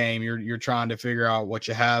numbers game. You're trying to figure out what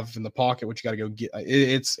you have in the pocket, what you got to go get.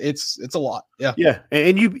 It's a lot. Yeah. Yeah.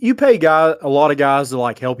 And you pay a lot of guys to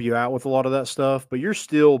like help you out with a lot of that stuff, but you're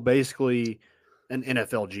still basically an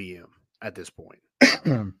NFL GM at this point.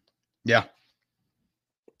 Yeah.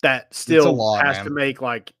 That still lot, has man. to make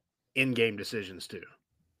like in-game decisions too.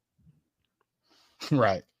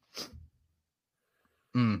 Right.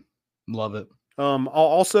 Love it.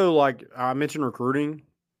 Also, like I mentioned recruiting,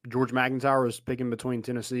 George McIntyre was picking between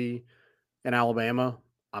Tennessee and Alabama.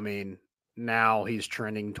 I mean, now he's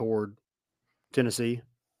trending toward Tennessee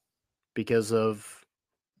because of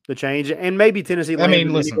the change, and maybe Tennessee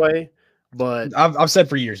landed anyway. But I've said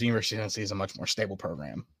for years, the University of Tennessee is a much more stable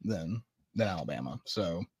program than Alabama.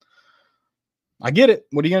 So I get it.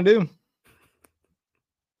 What are you gonna do?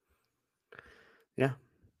 Yeah,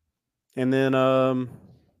 and then I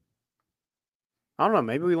don't know.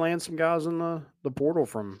 Maybe we land some guys in the portal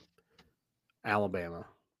from Alabama.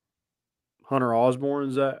 Hunter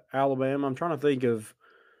Osborne's at Alabama. I'm trying to think of.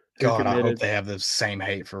 God, I hope they have the same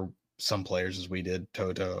hate for some players as we did.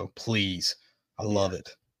 Toto, please. I love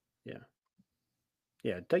it. Yeah.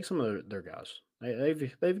 Yeah, take some of their guys.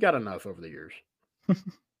 They've got enough over the years.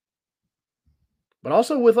 But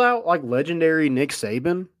also without like legendary Nick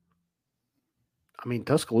Saban, I mean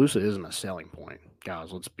Tuscaloosa isn't a selling point,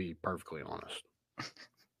 guys. Let's be perfectly honest.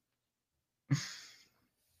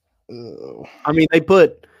 I mean, they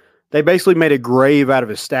basically made a grave out of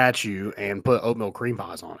his statue and put oatmeal cream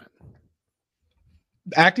pies on it.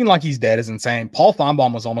 Acting like he's dead is insane. Paul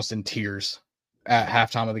Feinbaum was almost in tears at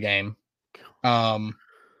halftime of the game. And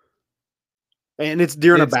it's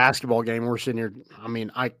during a basketball game. We're sitting here. I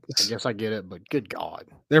mean, I guess I get it, but good God.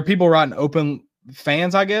 There are people writing open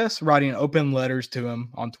letters to him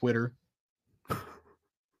on Twitter.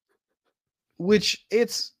 Which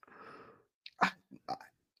it's, I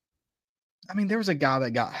mean, there was a guy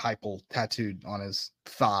that got Heupel tattooed on his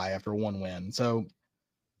thigh after one win. So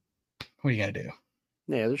what are you going to do?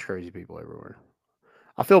 Yeah, there's crazy people everywhere.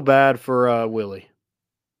 I feel bad for Willie.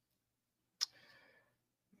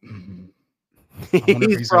 I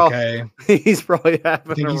wonder if he's okay. He's probably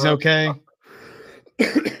having. I think he's okay.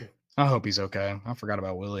 I hope he's okay. I forgot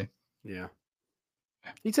about Willie. Yeah,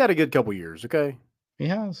 he's had a good couple years. Okay, he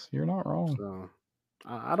has. You're not wrong. So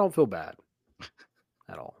I don't feel bad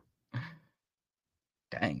at all.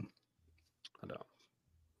 Dang. I don't.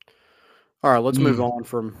 All right, let's move on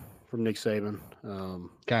from Nick Saban.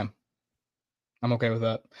 Okay. I'm okay with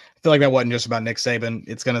that. I feel like that wasn't just about Nick Saban.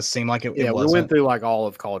 It's going to seem like it, yeah, it wasn't. We went through like all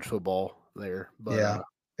of college football there. But, yeah,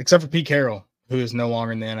 except for Pete Carroll, who is no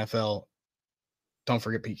longer in the NFL. Don't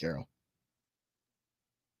forget Pete Carroll.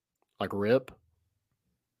 Like Rip?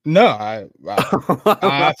 No, I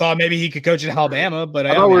thought maybe he could coach at Alabama, but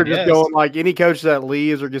I thought we were just going like any coach that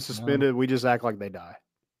leaves or gets suspended, we just act like they die.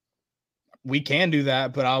 We can do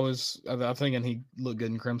that, but I'm thinking he looked good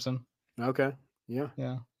in crimson. Okay. Yeah.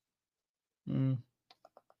 Yeah. And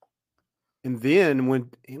then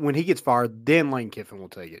when he gets fired, then Lane Kiffin will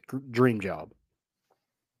take it. Dream job.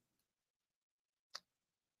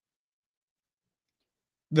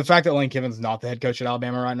 The fact that Lane Kiffin's not the head coach at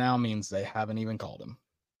Alabama right now means they haven't even called him.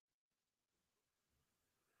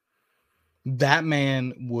 That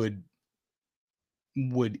man would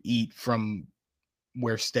eat from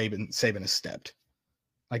where Saban has stepped.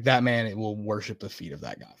 Like that man, it will worship the feet of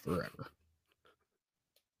that guy forever.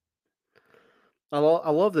 I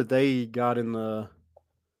love that they got in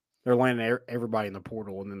they're landing everybody in the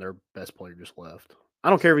portal and then their best player just left. I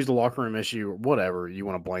don't care if he's the locker room issue or whatever you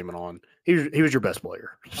want to blame it on. He was your best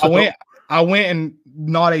player. So, I went and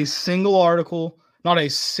not a single article, I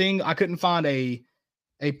couldn't find a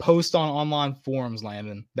post on online forums,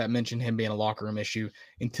 Landon, that mentioned him being a locker room issue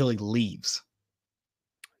until he leaves.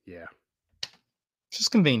 Yeah. It's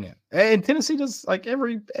just convenient. And Tennessee does like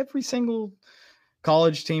every single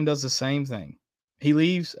college team does the same thing. He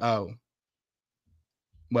leaves. Oh,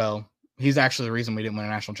 well, he's actually the reason we didn't win a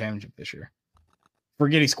national championship this year.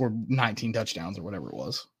 Forget he scored 19 touchdowns or whatever it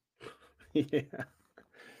was. Yeah.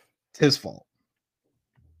 It's his fault.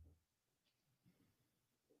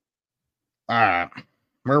 All right.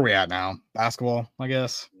 Where are we at now? Basketball, I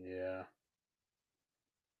guess. Yeah.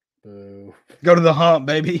 Boo. Go to the hump,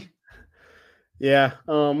 baby. Yeah.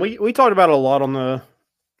 We talked about it a lot on the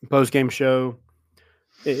post-game show.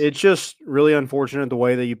 It's just really unfortunate the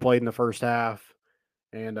way that you played in the first half,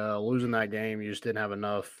 and losing that game, you just didn't have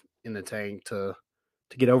enough in the tank to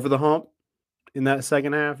get over the hump in that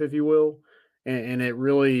second half, if you will. And it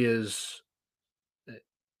really is.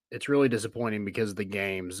 It's really disappointing because of the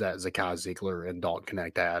games that Zakai Ziegler and Dalton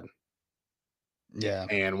Knecht had. Yeah,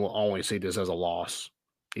 and we'll only see this as a loss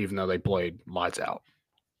even though they played lights out.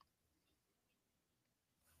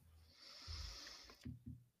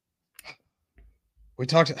 We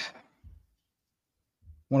talked.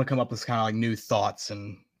 Want to come up with kind of like new thoughts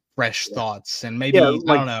and fresh thoughts, and maybe I don't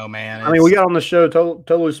know, man. I mean, we got on the show.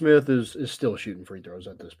 Tolu Smith is still shooting free throws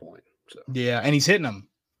at this point. So yeah, and he's hitting them.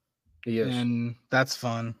 He is, and that's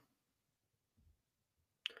fun.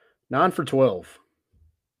 9 for 12.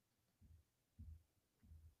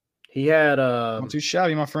 He had not too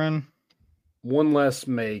shabby, my friend. One less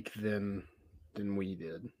make than we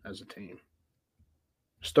did as a team.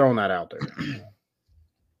 Just throwing that out there.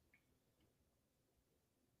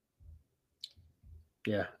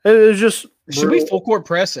 Yeah, it was just. Should we full court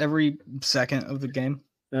press every second of the game?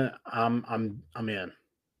 I'm in.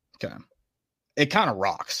 Okay, it kind of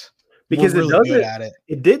rocks because We're really good at it.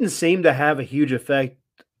 It didn't seem to have a huge effect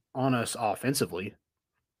on us offensively.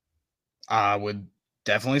 I would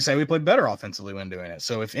definitely say we played better offensively when doing it.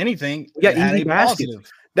 So if anything, easy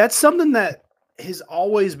baskets. That's something that has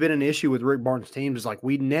always been an issue with Rick Barnes' teams. Is like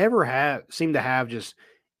we never seem to have just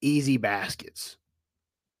easy baskets.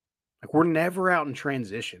 Like we're never out in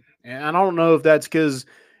transition. And I don't know if that's because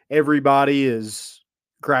everybody is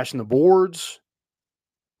crashing the boards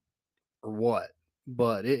or what,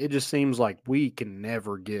 but it just seems like we can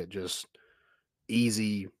never get just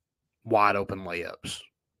easy, wide open layups.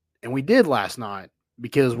 And we did last night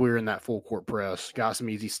because we were in that full court press, got some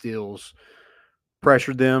easy steals,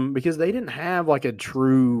 pressured them because they didn't have like a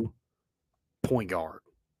true point guard.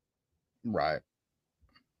 Right.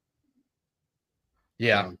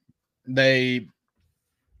 Yeah. I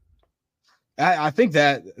think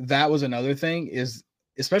that was another thing is,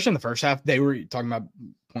 especially in the first half, they were talking about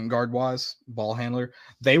point guard wise, ball handler.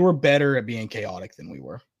 They were better at being chaotic than we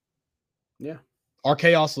were. Yeah. Our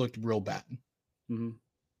chaos looked real bad. Mm-hmm.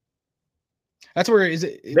 That's where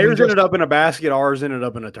theirs ended up in a basket. Ours ended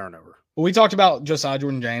up in a turnover. Well, we talked about Josiah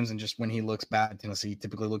Jordan-James and just when he looks bad, Tennessee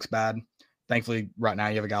typically looks bad. Thankfully, right now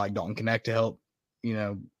you have a guy like Dalton Connect to help,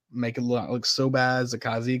 make it look so bad,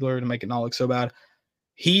 Zakai Ziegler to make it not look so bad.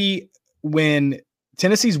 When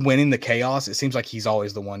Tennessee's winning the chaos, it seems like he's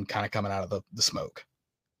always the one kind of coming out of the smoke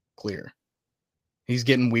clear. He's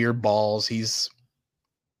getting weird balls.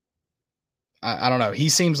 I don't know. He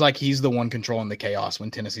seems like he's the one controlling the chaos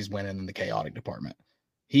when Tennessee's winning in the chaotic department.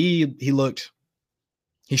 He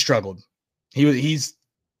struggled. He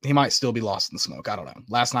might still be lost in the smoke. I don't know.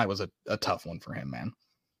 Last night was a tough one for him, man.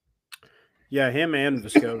 Yeah, him and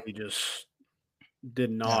Vescovi just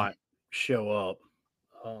did not show up.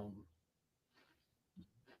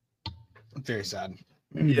 Very sad.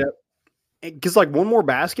 Yeah, because like one more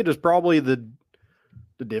basket is probably the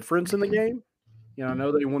difference in the game. I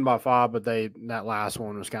know they won by 5, but that last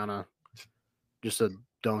one was kind of just a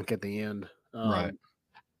dunk at the end. Right.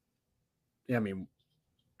 Yeah, I mean,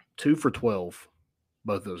 2 for 12,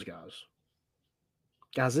 both those guys.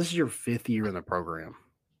 Guys, this is your 5th year in the program.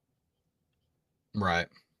 Right.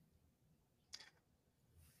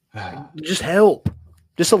 Just help.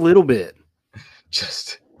 Just a little bit.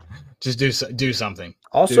 Just do something.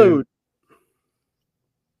 Also,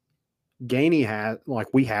 Gainey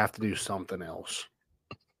we have to do something else.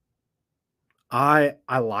 I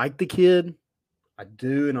like the kid. I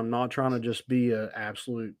do, and I'm not trying to just be an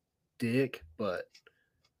absolute dick, but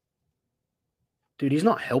dude, he's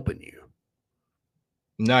not helping you.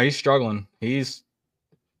 No, he's struggling. He's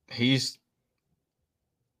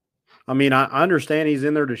I mean, I understand he's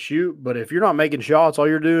in there to shoot, but if you're not making shots, all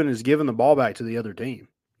you're doing is giving the ball back to the other team.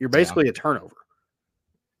 You're basically a turnover.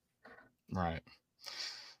 Right.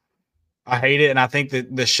 I hate it, and I think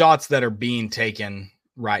that the shots that are being taken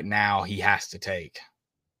right now, he has to take.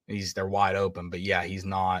 They're wide open, but yeah, he's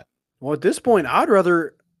not. Well, at this point,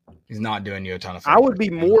 he's not doing you a ton of favors. I would be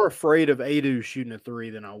more afraid of Adu shooting a 3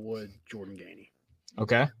 than I would Jordan Gainey.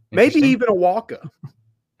 Okay. Maybe even a Waka.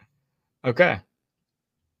 Okay.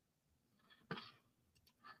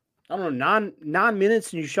 I don't know, 9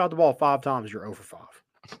 minutes and you shot the ball 5 times, you're 0 for 5.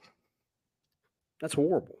 That's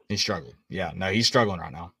horrible. He struggled. Yeah, no, he's struggling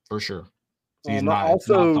right now for sure. So he's not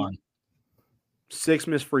fun. 6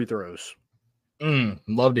 missed free throws.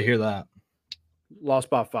 Love to hear that. Lost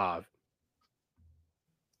by 5.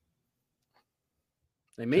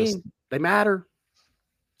 They matter.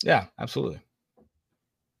 Yeah, absolutely.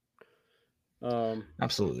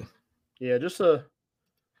 Absolutely. Yeah, just a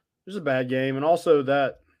bad game, and also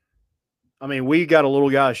that. I mean, we got a little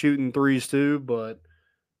guy shooting 3s too, but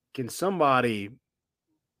can somebody?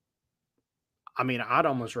 I mean, I'd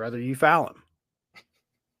almost rather you foul him.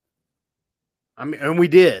 I mean, and we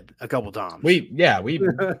did a couple times.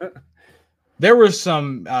 There were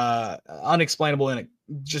some unexplainable and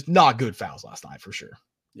just not good fouls last night for sure.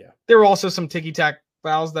 Yeah. There were also some ticky-tack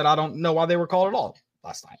fouls that I don't know why they were called at all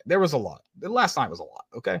last night. There was a lot. Last night was a lot,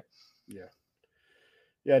 okay? Yeah.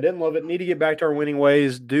 Yeah, I didn't love it. Need to get back to our winning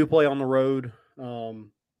ways. Do play on the road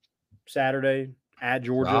Saturday at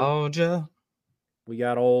Georgia. We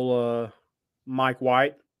got old Mike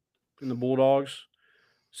White and the Bulldogs.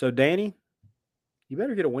 So, Danny, you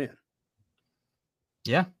better get a win.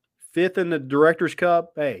 Yeah. 5th in the Directors'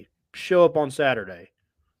 Cup. Hey, show up on Saturday.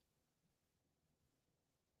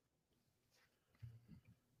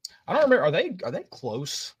 I don't remember. Are they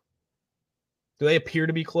close? Do they appear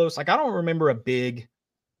to be close? Like, I don't remember a big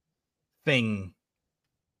thing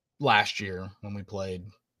last year when we played.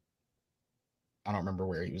 I don't remember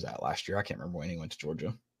where he was at last year. I can't remember when he went to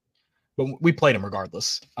Georgia, but we played him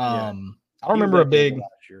regardless. I don't remember a big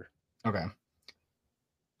last year. Okay.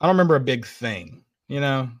 I don't remember a big thing,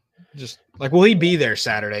 just like, will he be there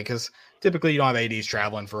Saturday? Because typically you don't have ADs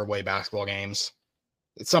traveling for away basketball games.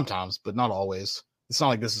 Sometimes, but not always. It's not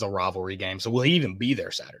like this is a rivalry game. So will he even be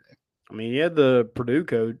there Saturday? I mean, he had the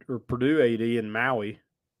Purdue AD in Maui.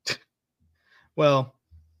 Well,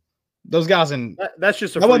 those guys that's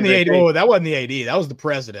just that wasn't the AD. Oh, that wasn't the AD. That was the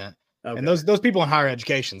president. Okay. And those people in higher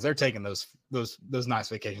educations, they're taking those nice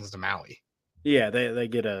vacations to Maui. Yeah, they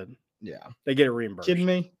get it reimbursed. Kidding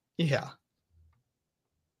me? Yeah.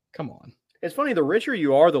 Come on. It's funny. The richer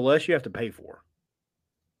you are, the less you have to pay for.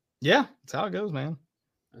 Yeah, that's how it goes, man.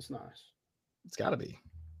 That's nice. It's got to be.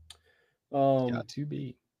 Got to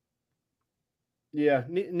be. Yeah,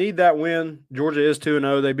 need that win. Georgia is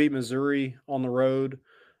 2-0. They beat Missouri on the road.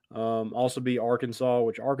 Also beat Arkansas,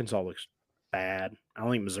 which Arkansas looks bad. I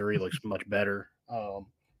don't think Missouri looks much better. So,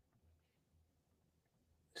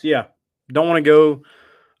 yeah, don't want to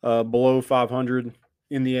go below 500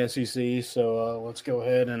 in the SEC. So, let's go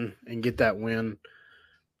ahead and get that win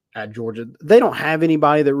at Georgia. They don't have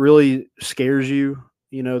anybody that really scares you.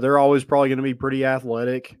 They're always probably going to be pretty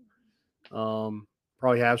athletic.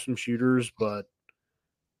 Probably have some shooters, but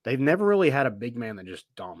they've never really had a big man that just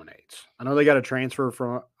dominates. I know they got a transfer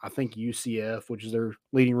from, I think, UCF, which is their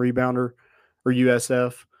leading rebounder, or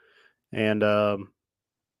USF. And,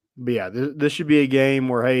 but yeah, this should be a game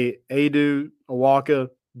where, hey, Adu, Awaka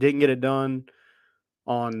didn't get it done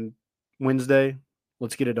on Wednesday.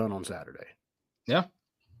 Let's get it done on Saturday. Yeah.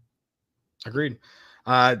 Agreed.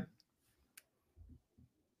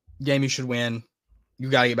 Game you should win. You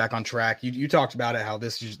got to get back on track. You talked about it, how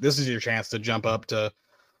this is your chance to jump up to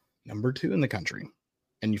number 2 in the country,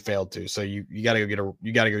 and you failed to. So you got to go get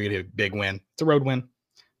a big win. It's a road win.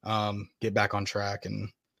 Get back on track and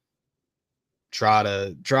try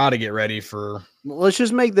to get ready for. Let's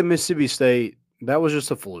just make the Mississippi State. That was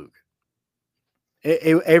just a fluke.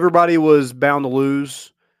 Everybody was bound to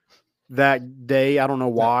lose that day. I don't know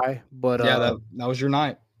why, but yeah, that was your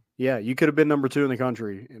night. Yeah, you could have been number 2 in the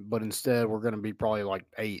country, but instead we're going to be probably like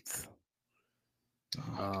 8th.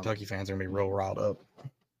 Kentucky fans are going to be real riled up.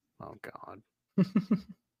 Oh, God.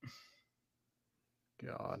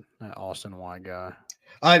 God, that Austin White guy.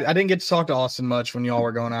 I didn't get to talk to Austin much when y'all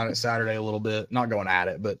were going at it Saturday a little bit. Not going at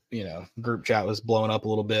it, but, group chat was blowing up a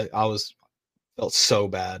little bit. Felt so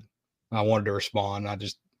bad. I wanted to respond. I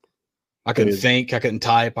couldn't think. I couldn't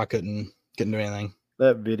type. I couldn't do anything.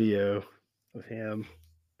 That video of him.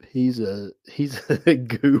 He's a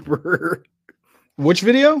goober. Which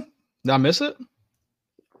video? Did I miss it?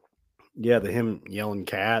 Yeah, him yelling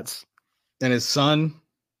cats. And his son?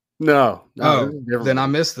 No. Then I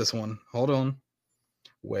missed this one. Hold on.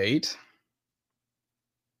 Wait.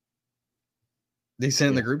 Did he send it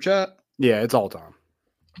in the group chat? Yeah, it's all time.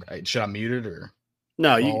 Okay, should I mute it or?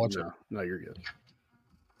 No, you're good.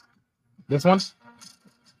 This one?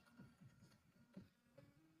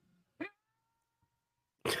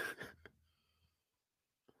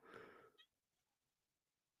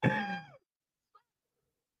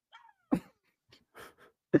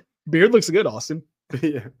 Beard looks good, Austin.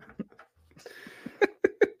 Yeah.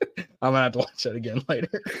 I'm gonna have to watch that again later.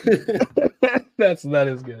 That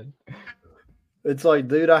is good. It's like,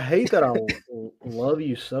 dude, I hate that I love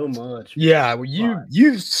you so much. Yeah, well,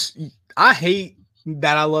 I hate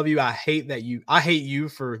that I love you. I hate you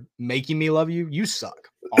for making me love you. You suck.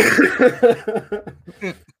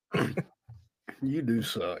 You do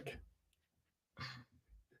suck.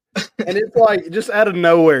 And it's like, just out of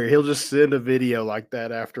nowhere, he'll just send a video like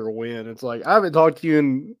that after a win. It's like, I haven't talked to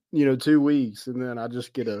you in 2 weeks, and then I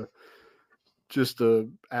just get a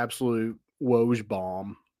absolute Woj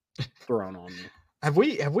bomb thrown on me. Have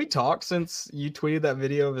we talked since you tweeted that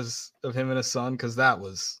video of him and his son? Because that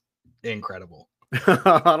was incredible.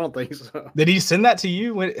 I don't think so. Did he send that to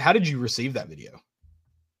you? How did you receive that video?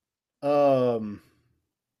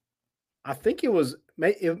 I think it was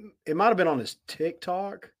it might have been on his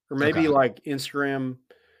TikTok or maybe like Instagram,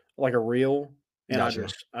 like a reel. And Gotcha.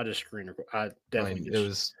 I just screen record. I It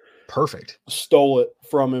was perfect. Stole it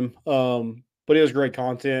from him. But it was great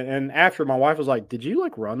content. And after, my wife was like, "Did you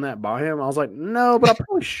like run that by him?" I was like, "No, but I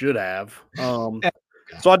probably should have."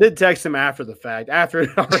 So I did text him after the fact, after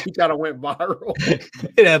it already kind of went viral.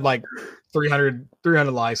 It had like 300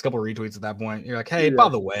 likes, a couple retweets at that point. You're like, hey, by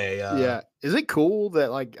the way, is it cool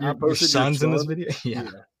that like I posted your son's in this video? Yeah.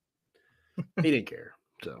 He didn't care.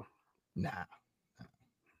 So nah,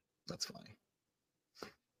 that's funny.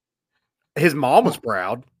 His mom was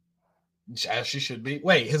proud. As she should be.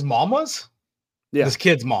 Wait, his mom was? Yeah. This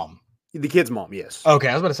kid's mom. The kid's mom, yes. Okay,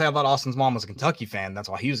 I was about to say I thought Austin's mom was a Kentucky fan. That's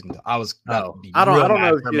why he was. I was. I don't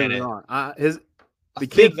know if the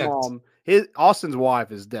kid's mom. Austin's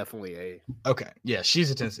wife is definitely a. Okay, yeah,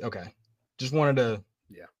 she's a Tennessee. Okay, just wanted to.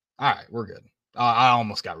 Yeah. All right, we're good. I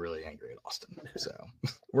almost got really angry at Austin, so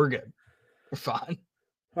we're good. We're fine.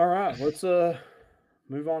 All right, let's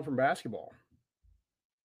move on from basketball.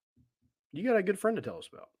 You got a good friend to tell us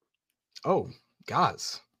about. Oh,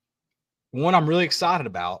 guys, one I'm really excited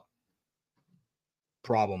about.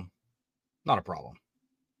 Not a problem,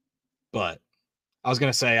 but I was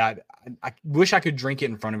gonna say I wish I could drink it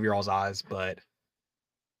in front of your all's eyes, but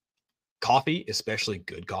coffee, especially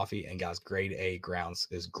good coffee, and guys, grade A grounds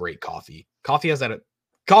is great coffee. Coffee has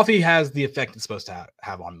the effect it's supposed to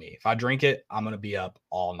have on me. If I drink it, I'm gonna be up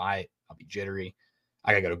all night. I'll be jittery.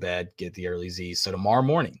 I gotta go to bed, get the early Z's. So tomorrow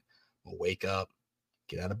morning, I'll wake up,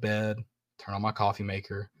 get out of bed, turn on my coffee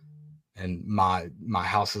maker, and my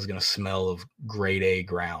house is gonna smell of grade A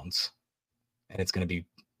grounds, and it's gonna be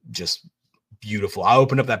just beautiful. I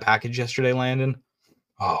opened up that package yesterday, Landon.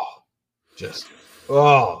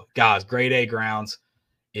 Guys, grade A grounds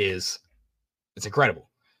it's incredible.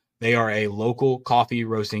 They are a local coffee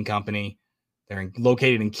roasting company. They're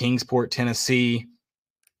located in Kingsport, Tennessee.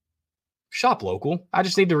 Shop local. I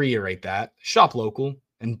just need to reiterate that. Shop local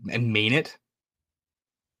and mean it.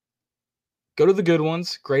 Go to the good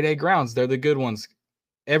ones, grade A grounds. They're the good ones.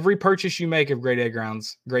 Every purchase you make of grade A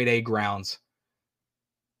grounds,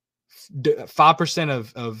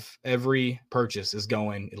 5% of every purchase is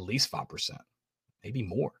going, at least 5%, maybe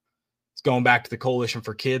more. It's going back to the Coalition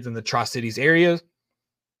for Kids in the Tri-Cities area.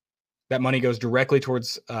 That money goes directly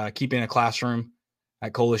towards keeping a classroom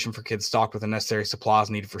at Coalition for Kids stocked with the necessary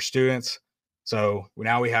supplies needed for students. So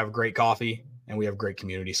now we have great coffee and we have great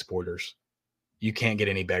community supporters. You can't get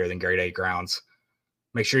any better than grade A grounds.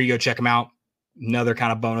 Make sure you go check them out. Another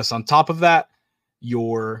kind of bonus on top of that,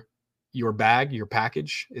 your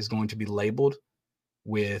package is going to be labeled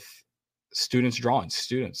with students drawings.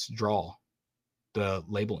 Students draw the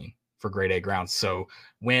labeling for grade A grounds. So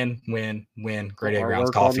win, grade A grounds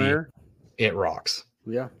coffee. It rocks.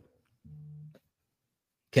 Yeah.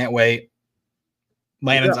 Can't wait.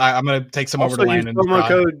 Landon's. Yeah. I'm going to take some also over to Landon. Promo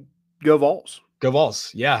code Go Vols. Go Vols.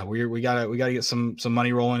 Yeah, we gotta get some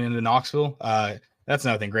money rolling into Knoxville. That's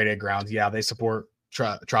another thing. Grade A grounds. Yeah, they support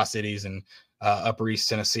Tri-Cities and Upper East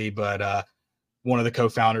Tennessee. But one of the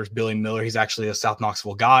co-founders, Billy Miller, he's actually a South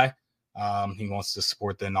Knoxville guy. He wants to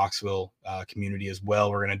support the Knoxville community as well.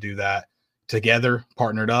 We're gonna do that together,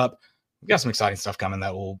 partnered up. We've got some exciting stuff coming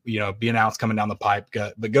that will be announced coming down the pipe.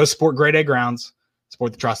 But go support grade A grounds.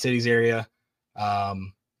 Support the Tri-Cities area.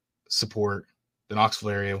 Support the Knoxville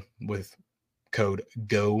area with code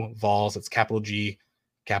Go Vols. It's capital G,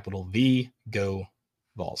 capital V, Go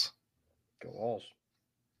Vols. Go Vols.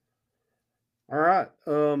 All right.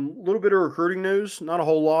 A little bit of recruiting news, not a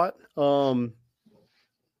whole lot.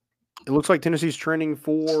 It looks like Tennessee's trending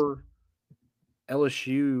for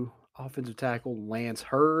LSU offensive tackle Lance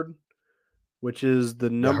Hurd, which is the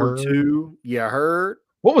number 2. You heard?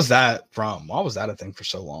 What was that from? Why was that a thing for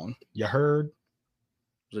so long? You heard?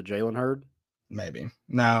 Was it Jalen Hurd? Maybe.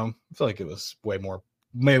 No, I feel like it was way more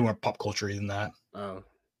pop culture than that. Oh,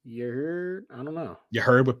 you heard? I don't know. You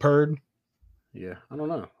heard with Purd? Yeah, I don't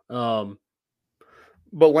know.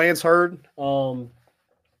 But Lance Hurd, the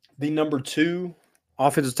number 2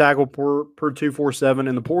 offensive tackle per 247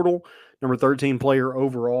 in the portal, number 13 player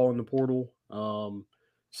overall in the portal.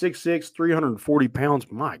 6'6", 340 pounds.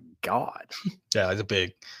 My God. Yeah, he's a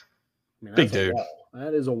big dude.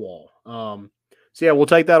 That is a wall. So, yeah, we'll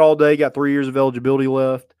take that all day. Got 3 years of eligibility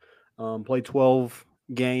left. Played 12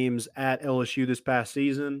 games at LSU this past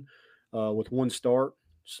season with 1 start.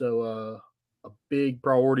 So, a big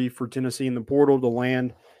priority for Tennessee in the portal to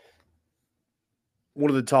land one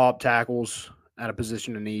of the top tackles at a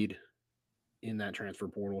position of need in that transfer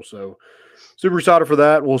portal. So, super excited for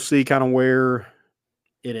that. We'll see kind of where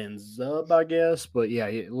it ends up, I guess. But, yeah,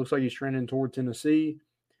 it looks like he's trending toward Tennessee.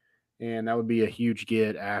 and that would be a huge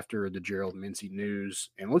get after the Gerald Mincey news.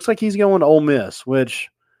 And it looks like he's going to Ole Miss, which,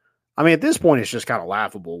 I mean, at this point, it's just kind of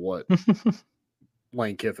laughable what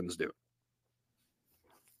Lane Kiffin's doing.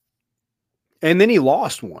 And then he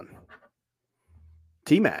lost one.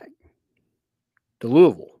 T-Mac to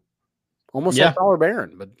Louisville. Almost like Tyler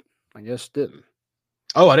Barron, but I guess didn't.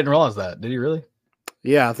 Oh, I didn't realize that. Did he really?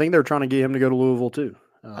 Yeah, I think they're trying to get him to go to Louisville too.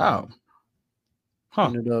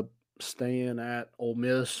 Ended up staying at Ole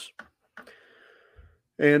Miss.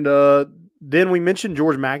 And then we mentioned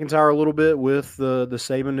George McIntyre a little bit with the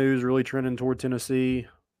Saban news really trending toward Tennessee.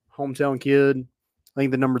 Hometown kid. I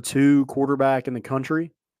think the number 2 quarterback in the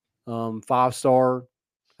country. 5-star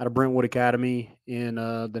out of Brentwood Academy in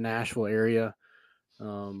the Nashville area.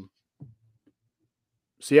 So,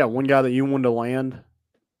 yeah, one guy that you wanted to land.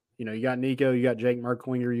 You know, you got Nico, you got Jake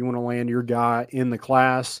Merklinger. You want to land your guy in the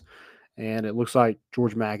class. And it looks like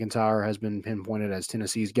George McIntyre has been pinpointed as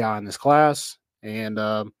Tennessee's guy in this class. And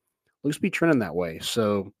looks to be trending that way.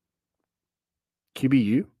 So,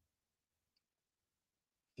 QBU?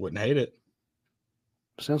 Wouldn't hate it.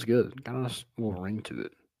 Sounds good. Got a little ring to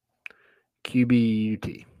it.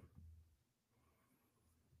 QBUT.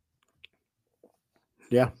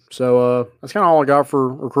 Yeah, so that's kind of all I got for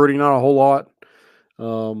recruiting. Not a whole lot.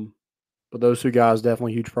 But those 2 guys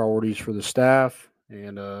definitely huge priorities for the staff.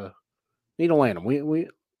 And need to land them. We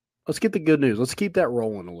let's get the good news. Let's keep that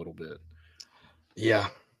rolling a little bit. Yeah.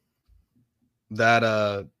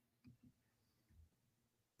 That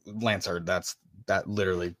Lance Heard, that's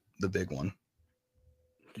literally the big one.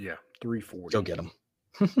 Yeah, 340. Go get him.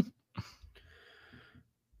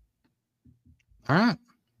 All right.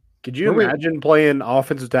 Could you imagine playing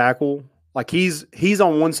offensive tackle? Like he's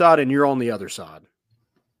on one side and you're on the other side.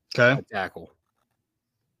 Okay. Tackle.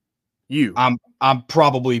 I'm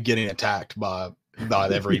probably getting attacked by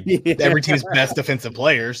every team's best defensive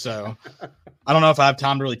player. So I don't know if I have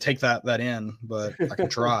time to really take that in, but I can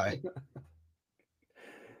try.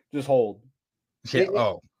 Just hold.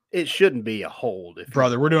 Yeah. It shouldn't be a hold.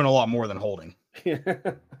 Brother, we're doing a lot more than holding.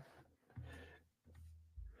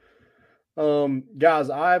 Guys,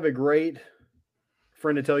 I have a great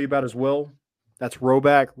friend to tell you about as well. That's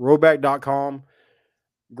Rhoback.com.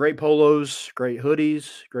 Great polos, great hoodies,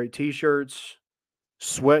 great t-shirts,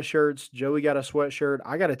 sweatshirts. Joey got a sweatshirt.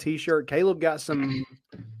 I got a t-shirt. Caleb got some.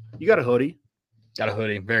 You got a hoodie. Got a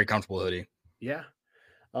hoodie. Very comfortable hoodie. Yeah.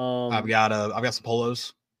 I've got some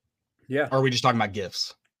polos. Yeah. Or are we just talking about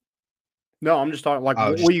gifts? No, I'm just talking like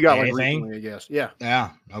what you got anything? like recently, I guess. Yeah.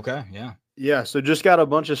 Yeah. Okay. Yeah. Yeah. So just got a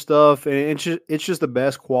bunch of stuff, and it's just the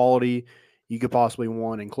best quality you could possibly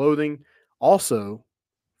want in clothing. Also,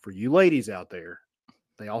 for you ladies out there,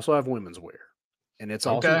 they also have women's wear, and it's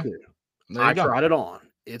also good. I tried it on.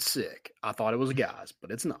 It's sick. I thought it was a guy's, but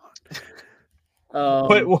it's not.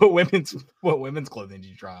 What women's clothing did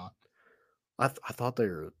you try on? I thought they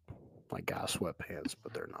were like guy sweatpants,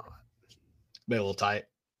 but they're not. They're a little tight.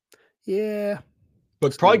 Yeah, but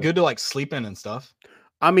it's probably good to like sleep in and stuff.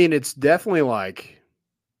 I mean, it's definitely like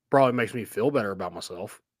probably makes me feel better about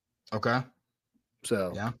myself. Okay.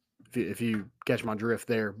 So yeah, if you catch my drift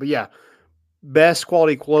there, but yeah, best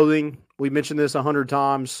quality clothing. We mentioned this 100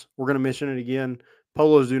 times. We're going to mention it again.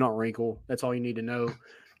 Polos do not wrinkle. That's all you need to know.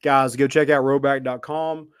 Guys, go check out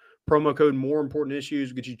Rhoback.com. Promo code More Important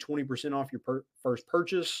Issues get you 20% off your first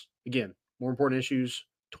purchase. Again, More Important Issues,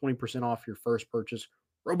 20% off your first purchase.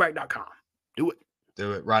 Rhoback.com. Do it.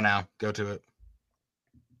 Do it right now. Go to it.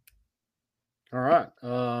 All right.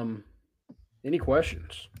 Any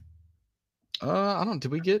questions? I don't.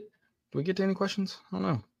 Did we get to any questions? I don't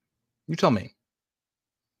know. You tell me.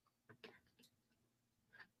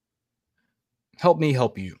 Help me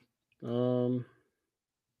help you.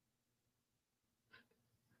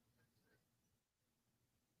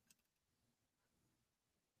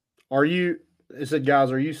 It said,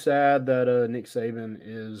 guys, are you sad that Nick Saban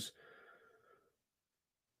is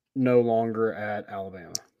no longer at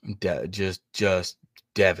Alabama? Just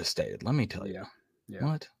devastated. Let me tell you. Yeah.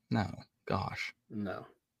 What? No. Gosh. No.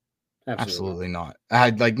 Absolutely not. I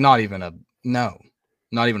had not even a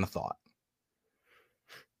thought.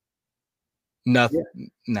 Nothing. Yeah.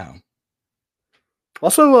 No.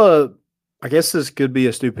 Also, I guess this could be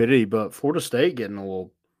a stupidity, but Florida State getting a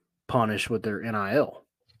little punished with their NIL.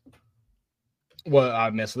 Well, I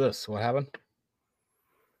missed this. What happened?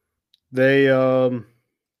 They apparently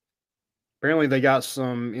they got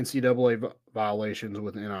some NCAA violations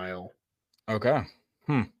with NIL. Okay.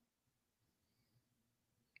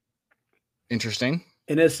 Interesting.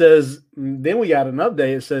 And it says, then we got an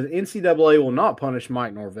update. It says NCAA will not punish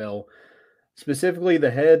Mike Norvell, specifically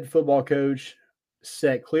the head football coach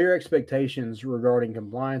set clear expectations regarding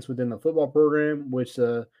compliance within the football program, which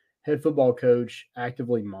the head football coach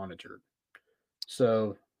actively monitored.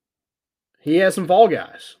 So he has some fall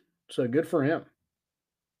guys. So good for him.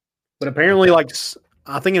 But apparently, like,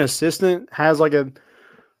 I think an assistant has like a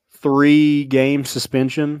 3-game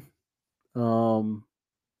suspension. I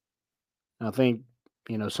think,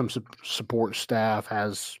 some support staff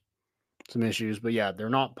has some issues. But yeah, they're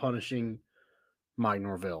not punishing Mike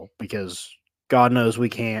Norvell because God knows we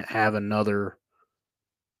can't have another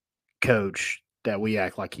coach that we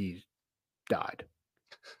act like he died.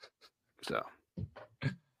 So.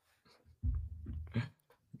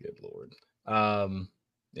 Good Lord.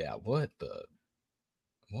 Yeah, what?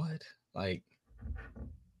 Like,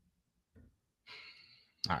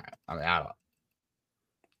 all right. I mean, I don't.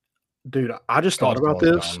 Dude, I just thought about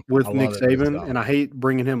this with Nick Saban, and I hate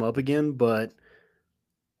bringing him up again, but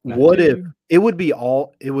what if it would be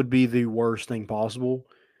the worst thing possible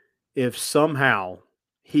if somehow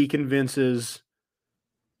he convinces,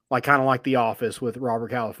 like kind of like The Office with Robert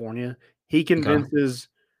California, he convinces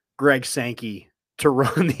Greg Sankey to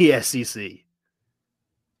run the SEC.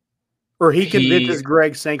 Or he convinces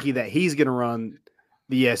Greg Sankey that he's going to run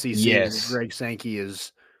the SEC. Yes. And Greg Sankey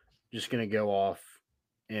is just going to go off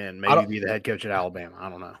and maybe be the head coach at Alabama. I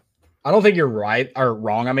don't know. I don't think you're right or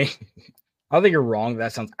wrong. I mean, I don't think you're wrong.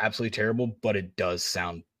 That sounds absolutely terrible, but it does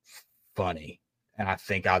sound funny. And I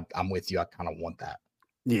think I'm with you. I kind of want that.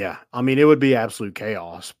 Yeah. I mean, it would be absolute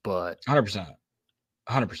chaos, but 100%.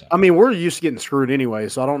 100%. I mean, we're used to getting screwed anyway,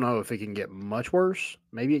 so I don't know if it can get much worse.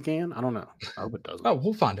 Maybe it can. I don't know. I hope it doesn't. Oh,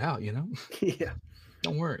 we'll find out, Yeah.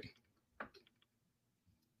 Don't worry.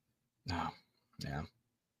 No. Yeah.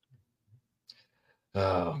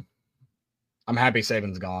 I'm happy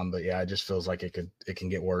Saban's gone, but yeah, it just feels like it can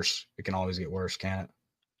get worse. It can always get worse, can't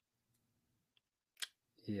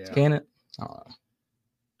it? Yeah. Can it? I don't know.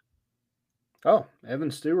 Oh, Evan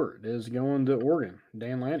Stewart is going to Oregon.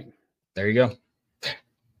 Dan Lanning. There you go.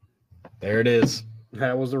 There it is.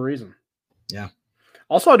 That was the reason. Yeah.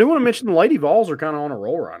 Also, I do want to mention the Lady Vols are kind of on a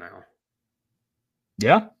roll right now.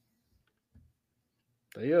 Yeah.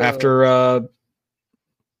 They, after a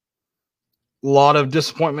lot of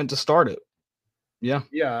disappointment to start it. Yeah.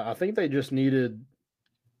 Yeah, I think they just needed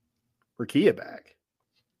Rakia back.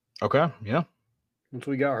 Okay. Yeah. Once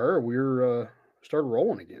we got her, we're started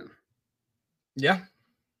rolling again. Yeah.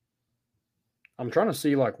 I'm trying to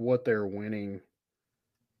see like what they're winning.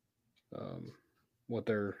 What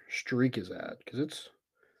their streak is at, because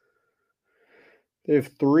they have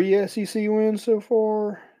 3 SEC wins so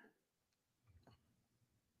far.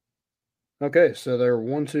 Okay, so they're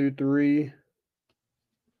 6-game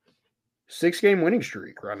winning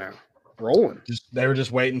streak right now, rolling. They were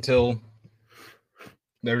just waiting until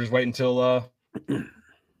it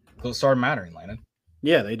started mattering, Landon.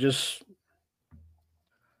 Yeah, they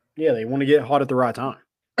want to get hot at the right time.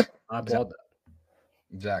 I applaud that.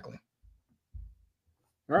 Exactly.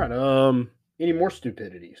 All right. Any more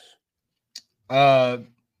stupidities? AP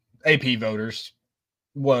voters.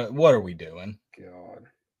 What are we doing? God.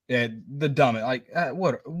 Yeah, the dumb. Like,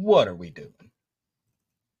 what are we doing?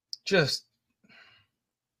 Just,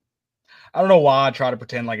 I don't know why I try to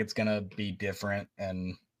pretend like it's gonna be different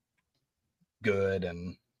and good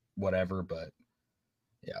and whatever, but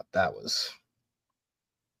yeah, that was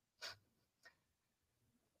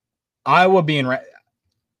Iowa being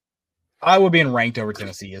ranked over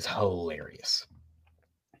Tennessee is hilarious.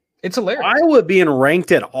 It's hilarious. Iowa being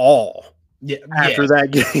ranked at all. Yeah, after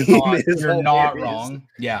that game, you're not wrong.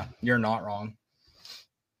 Yeah, you're not wrong.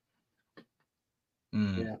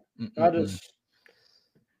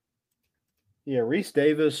 Yeah, Reese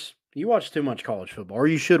Davis. You watch too much college football, or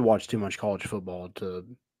you should watch too much college football to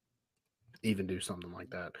even do something like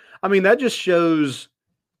that. I mean, that just shows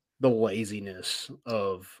the laziness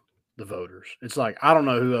of the voters. It's like, I don't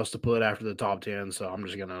know who else to put after the top 10, so I'm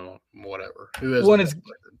just gonna whatever. Who is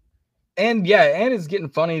and it's getting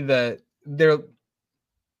funny that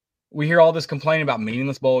we hear all this complaining about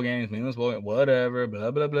meaningless bowl games, whatever,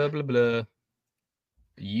 blah blah blah blah blah.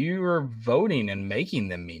 You are voting and making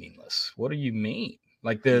them meaningless. What do you mean?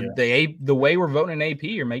 Like the way we're voting in AP,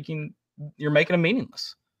 you're making them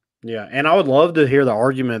meaningless. Yeah, and I would love to hear the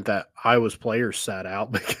argument that Iowa's players sat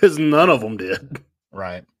out because none of them did.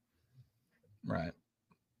 Right.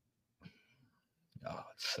 Oh,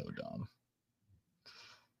 it's so dumb.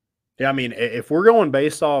 Yeah, I mean, if we're going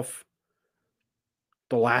based off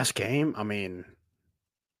the last game, I mean,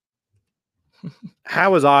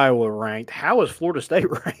 how is Iowa ranked? How is Florida State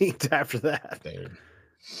ranked after that? Dude.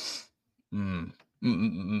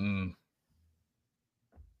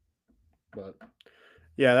 But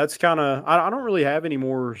Yeah, that's kind of. I don't really have any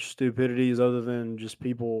more stupidities other than just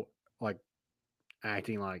people like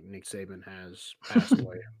acting like Nick Saban has passed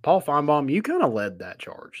away. Paul Feinbaum, you kind of led that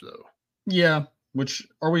charge, though. Yeah. Which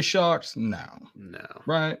are we shocked? No. No.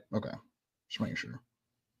 Right? Okay. Just making sure.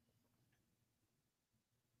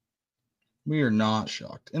 We are not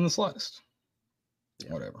shocked in the slightest.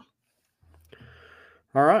 Yeah. Whatever.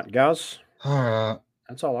 All right, guys. All right.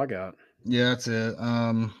 That's all I got. Yeah, that's it.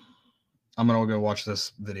 I'm gonna go watch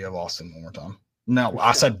this video of Austin one more time. No,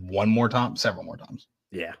 I said one more time, several more times.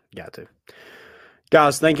 Yeah, got to.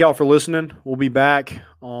 Guys, thank y'all for listening. We'll be back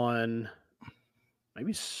on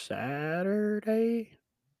maybe Saturday.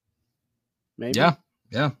 Maybe.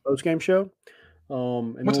 Yeah. Post game show.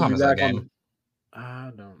 And what time is that game?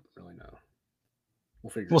 I don't really know.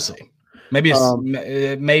 We'll see. Maybe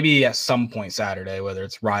at some point Saturday, whether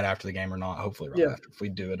it's right after the game or not. Hopefully right after, if we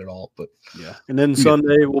do it at all. But yeah. And then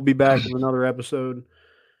Sunday we'll be back with another episode.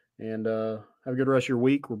 And have a good rest of your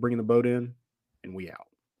week. We're bringing the boat in, and we out.